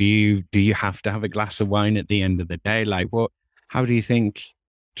work? Do you have to have a glass of wine at the end of the day? Like, how do you think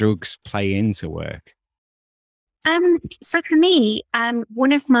drugs play into work? So for me,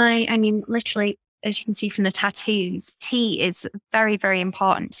 literally, as you can see from the tattoos, tea is very, very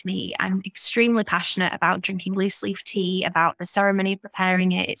important to me. I'm extremely passionate about drinking loose leaf tea, about the ceremony of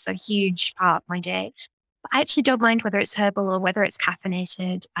preparing it. It's a huge part of my day. But I actually don't mind whether it's herbal or whether it's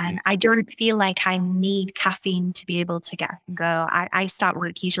caffeinated. And I don't feel like I need caffeine to be able to get up and go. I start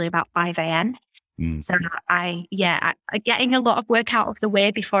work usually about 5 a.m. So getting a lot of work out of the way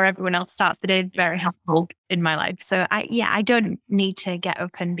before everyone else starts the day is very helpful in my life. So I don't need to get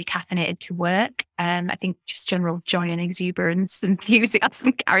up and be caffeinated to work. I think just general joy and exuberance and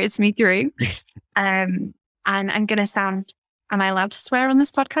enthusiasm carries me through. And I'm going to sound, am I allowed to swear on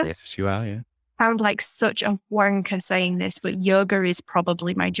this podcast? Yes, you are, yeah. Sound like such a wanker saying this, but yoga is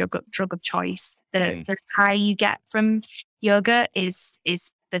probably my drug of choice. The high you get from yoga is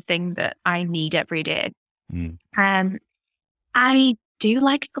the thing that I need every day. I do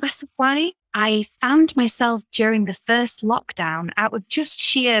like a glass of wine. I found myself during the first lockdown, out of just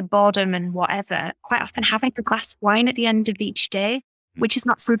sheer boredom and whatever, quite often having a glass of wine at the end of each day, which is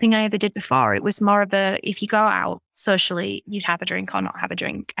not something I ever did before. It was more of a, if you go out socially, you'd have a drink or not have a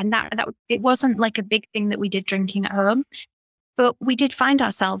drink. And that it wasn't like a big thing that we did drinking at home, but we did find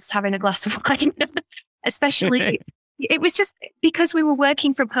ourselves having a glass of wine, especially it was just because we were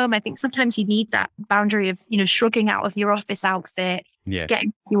working from home. I think sometimes you need that boundary of, shrugging out of your office outfit,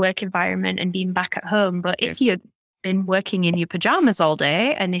 getting your work environment and being back at home. But if you've been working in your pajamas all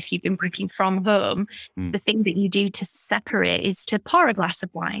day, and if you've been working from home, the thing that you do to separate is to pour a glass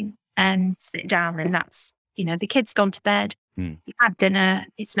of wine and sit down. And that's, the kid's gone to bed, you had dinner,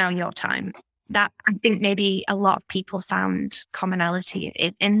 it's now your time. That, I think maybe a lot of people found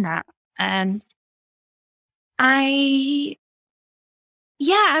commonality in that. And I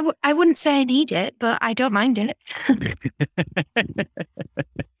wouldn't say I need it, but I don't mind it.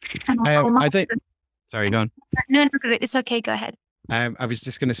 I think. Sorry, go on. No, it's okay. Go ahead. I was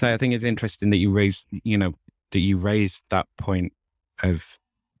just going to say, I think it's interesting that you raised that point of,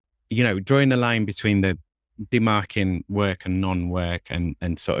 drawing the line between the demarking work and non-work,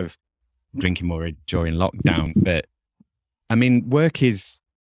 and sort of drinking more during lockdown. But I mean, work is.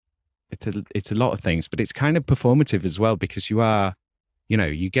 It's a lot of things, but it's kind of performative as well, because you are,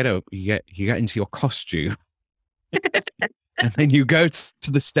 you get into your costume and then you go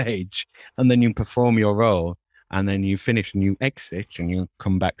to the stage and then you perform your role and then you finish and you exit and you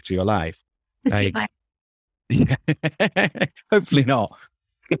come back to your life. Hopefully not.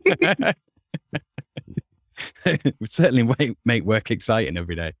 We certainly make work exciting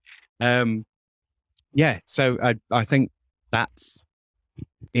every day. So I think that's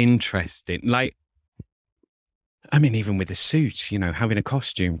interesting. Like, I mean, even with a suit, having a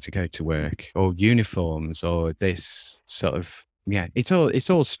costume to go to work, or uniforms, or this sort of, it's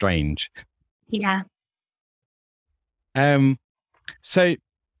all strange. Yeah. So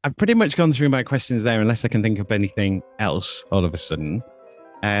I've pretty much gone through my questions there, unless I can think of anything else all of a sudden.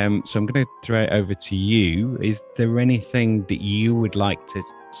 So I'm going to throw it over to you. Is there anything that you would like to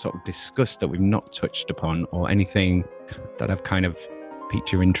sort of discuss that we've not touched upon, or anything that I've kind of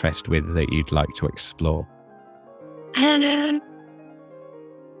piqued your interest with that you'd like to explore? I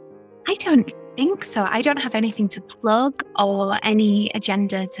don't think so. I don't have anything to plug or any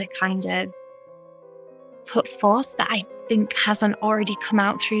agenda to kind of put forth that I think hasn't already come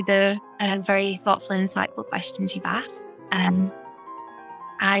out through the very thoughtful and insightful questions you've asked.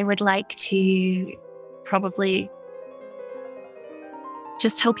 I would like to probably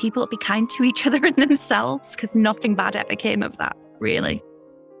just tell people to be kind to each other and themselves, because nothing bad ever came of that, really.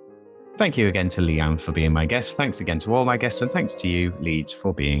 Thank you again to Leanne for being my guest. Thanks again to all my guests, and thanks to you, Leeds,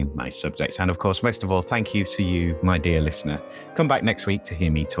 for being my subject. And of course, most of all, thank you to you, my dear listener. Come back next week to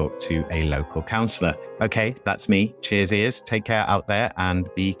hear me talk to a local counsellor. Okay, that's me. Cheers, ears. Take care out there and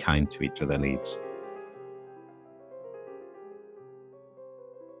be kind to each other, Leeds.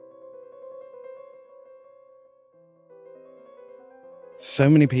 so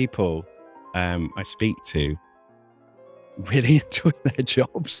many people I speak to really enjoy their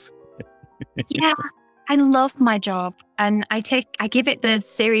jobs. Yeah, I love my job, and I give it the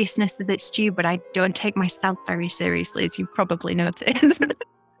seriousness that it's due, but I don't take myself very seriously, as you probably noticed.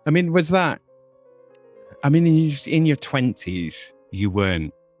 I mean, was that? I mean, in your 20s, you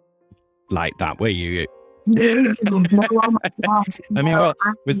weren't like that, were you? I mean,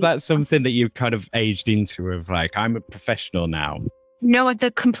 was that something that you kind of aged into of like, I'm a professional now? No, the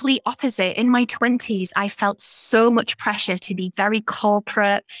complete opposite. In my 20s, I felt so much pressure to be very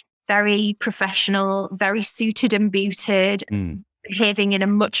corporate, very professional, very suited and booted, behaving in a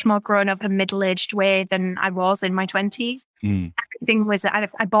much more grown up and middle-aged way than I was in my 20s. Everything was, I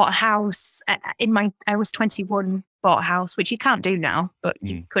bought a house I was 21, bought a house, which you can't do now, but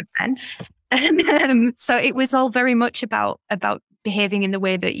you could then. And so it was all very much about behaving in the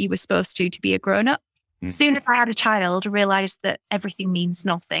way that you were supposed to be a grown up. Soon as I had a child, I realized that everything means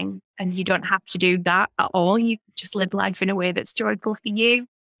nothing and you don't have to do that at all. You just live life in a way that's joyful for you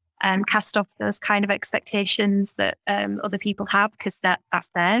and cast off those kind of expectations that other people have, because that's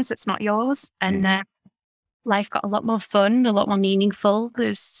theirs, it's not yours. And life got a lot more fun, a lot more meaningful.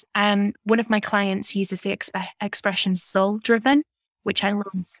 There's one of my clients uses the expression soul driven, which I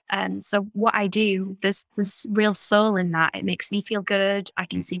love. So what I do, there's real soul in that. It makes me feel good. I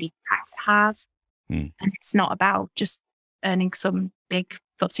can see the impact it has. And it's not about just earning some big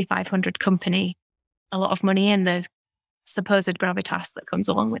FTSE 500 company a lot of money and the supposed gravitas that comes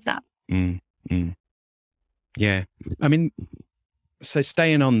along with that. Yeah. I mean, so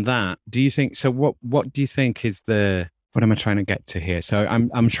staying on that, do you think, so what do you think is what am I trying to get to here? So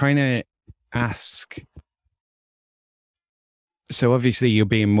I'm trying to ask, so obviously you're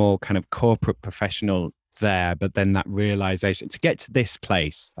being more kind of corporate professional there, but then that realization to get to this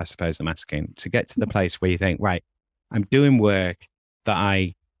place, I suppose I'm asking, to get to the place where you think, right, I'm doing work that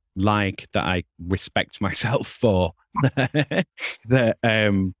I like, that I respect myself for, that I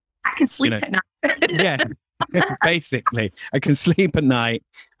can sleep at night. Yeah. Basically, I can sleep at night,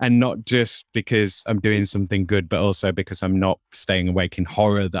 and not just because I'm doing something good, but also because I'm not staying awake in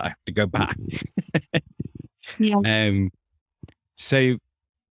horror that I have to go back. So,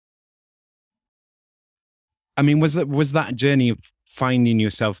 I mean, was that journey of finding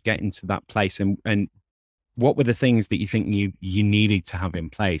yourself getting to that place, and what were the things that you think you needed to have in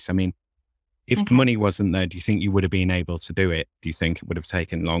place? I mean, if the money wasn't there, do you think you would have been able to do it? Do you think it would have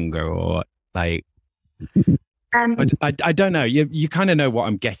taken longer, or like? I don't know. You kind of know what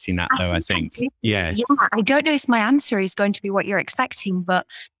I'm getting at, though. I think. Yeah. I don't know if my answer is going to be what you're expecting, but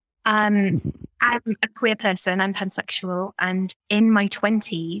I'm a queer person. I'm pansexual, and in my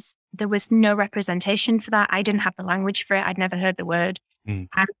 20s, there was no representation for that. I didn't have the language for it. I'd never heard the word.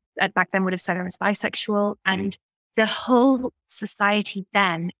 I back then would have said I was bisexual, and the whole society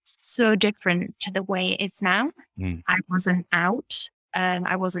then is so different to the way it is now. I wasn't out.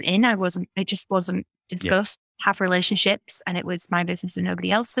 I wasn't in. It just wasn't discussed. Have relationships, and it was my business and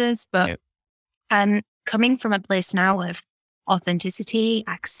nobody else's. But coming from a place now of authenticity,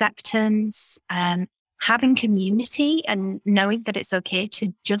 acceptance, having community, and knowing that it's okay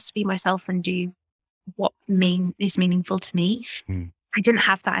to just be myself and do what is meaningful to me. I didn't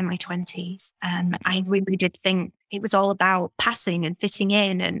have that in my 20s. I really did think it was all about passing and fitting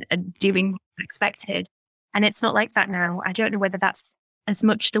in and doing what's expected. And it's not like that now. I don't know whether that's as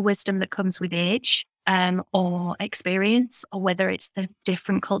much the wisdom that comes with age or experience, or whether it's the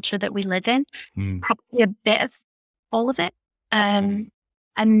different culture that we live in. Probably a bit of all of it. And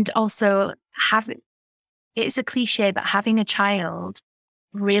also it's a cliche, but having a child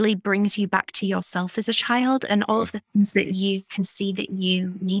really brings you back to yourself as a child, and all of the things that you can see that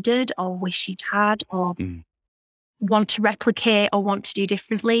you needed or wish you'd had or want to replicate or want to do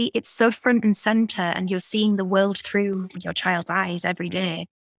differently. It's so front and center, and you're seeing the world through your child's eyes every day,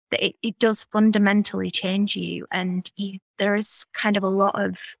 that it does fundamentally change you. And there is kind of a lot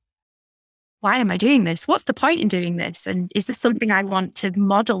of, why am I doing this? What's the point in doing this? And is this something I want to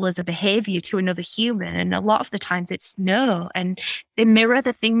model as a behavior to another human? And a lot of the times it's no. And they mirror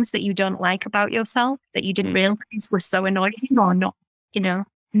the things that you don't like about yourself that you didn't realize were so annoying, or not,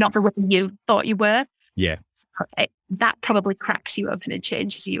 not the way you thought you were. Yeah. So that probably cracks you open and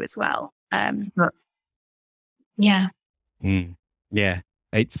changes you as well. But yeah. Yeah.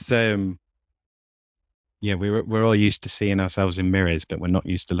 It's, yeah, we're all used to seeing ourselves in mirrors, but we're not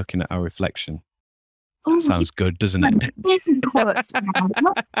used to looking at our reflection. That sounds good, doesn't it?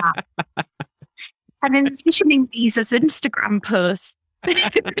 And then envisioning these as Instagram posts.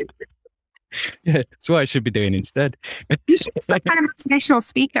 Yeah, that's what I should be doing instead. You should be some kind of motivational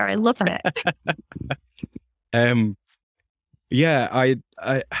speaker. I love it. Yeah,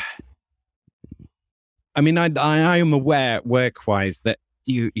 I mean, I am aware work-wise that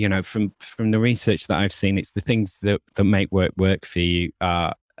you know from the research that I've seen, it's the things that make work for you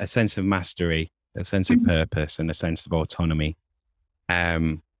are a sense of mastery, a sense of purpose, and a sense of autonomy.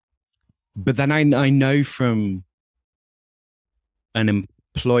 But then I know from an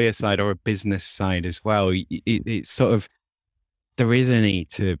employer side or a business side as well, it's sort of, there is a need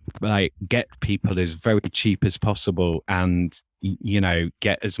to like get people as very cheap as possible and, you know,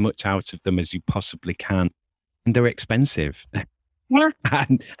 get as much out of them as you possibly can. And they're expensive. Yeah.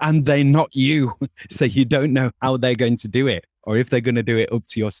 And they're not you. So you don't know how they're going to do it, or if they're going to do it up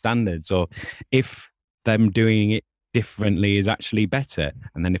to your standards, or if them doing it differently is actually better.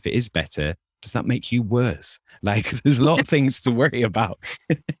 And then if it is better, does that make you worse? Like there's a lot of things to worry about.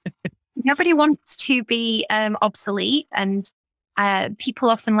 Nobody wants to be obsolete, and people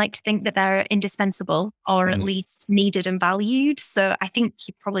often like to think that they're indispensable or at least needed and valued. So I think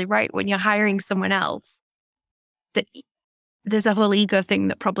you're probably right when you're hiring someone else, that there's a whole ego thing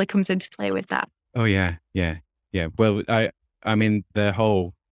that probably comes into play with that. Oh yeah. Well, I mean the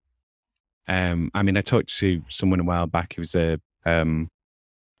whole, I mean, I talked to someone a while back who was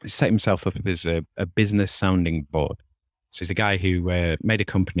set himself up as a business sounding board. So he's a guy who made a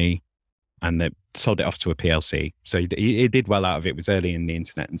company and they sold it off to a PLC. So he did well out of it. It was early in the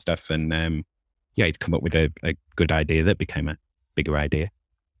internet and stuff. And yeah, he'd come up with a good idea that became a bigger idea.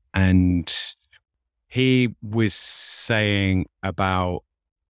 And he was saying about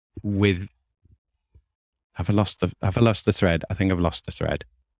have I lost the thread? I think I've lost the thread.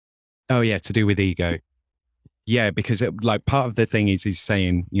 Oh yeah, to do with ego. Yeah, because like part of the thing is he's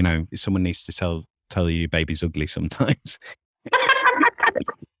saying, you know, someone needs to tell you your baby's ugly sometimes.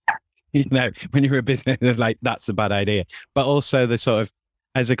 You know, when you're a business, like that's a bad idea. But also the sort of,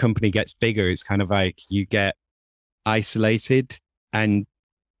 as a company gets bigger, it's kind of like you get isolated and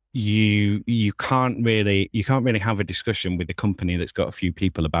you can't really have a discussion with the company that's got a few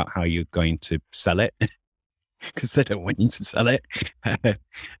people about how you're going to sell it because they don't want you to sell it.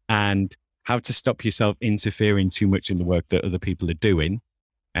 And how to stop yourself interfering too much in the work that other people are doing,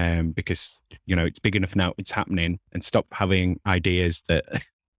 because, you know, it's big enough now, it's happening, and stop having ideas that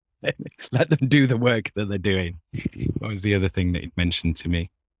let them do the work that they're doing. What was the other thing that it mentioned to me?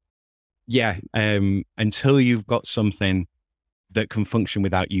 Yeah, until you've got something that can function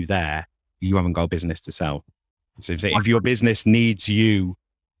without you there, you haven't got a business to sell. So if your business needs you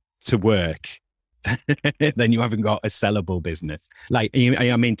to work, then you haven't got a sellable business. Like,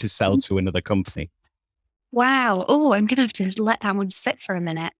 I mean, to sell to another company. Wow. Oh, I'm going to have to let that one sit for a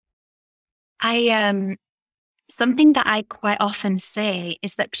minute. Something that I quite often say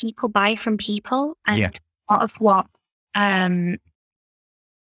is that people buy from people, and a lot of what I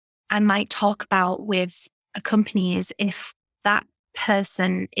might talk about with a company is if that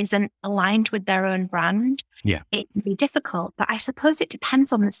person isn't aligned with their own brand, it can be difficult. But I suppose it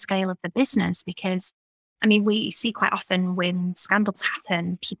depends on the scale of the business, because I mean, we see quite often when scandals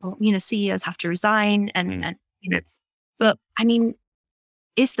happen, people, you know, CEOs have to resign and you know, but I mean,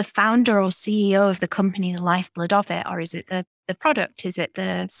 is the founder or CEO of the company the lifeblood of it? Or is it the product? Is it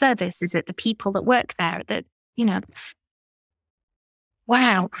the service? Is it the people that work there? That, you know,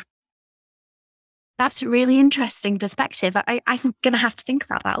 wow. That's a really interesting perspective. I'm going to have to think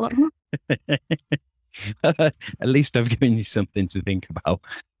about that a lot more. At least I've given you something to think about.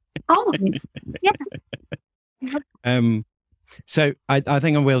 Oh, yeah. So I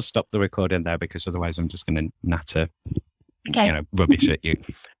think I will stop the recording there, because otherwise I'm just going to natter, you know, rubbish at you.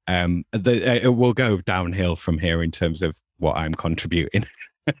 It will go downhill from here in terms of what I'm contributing.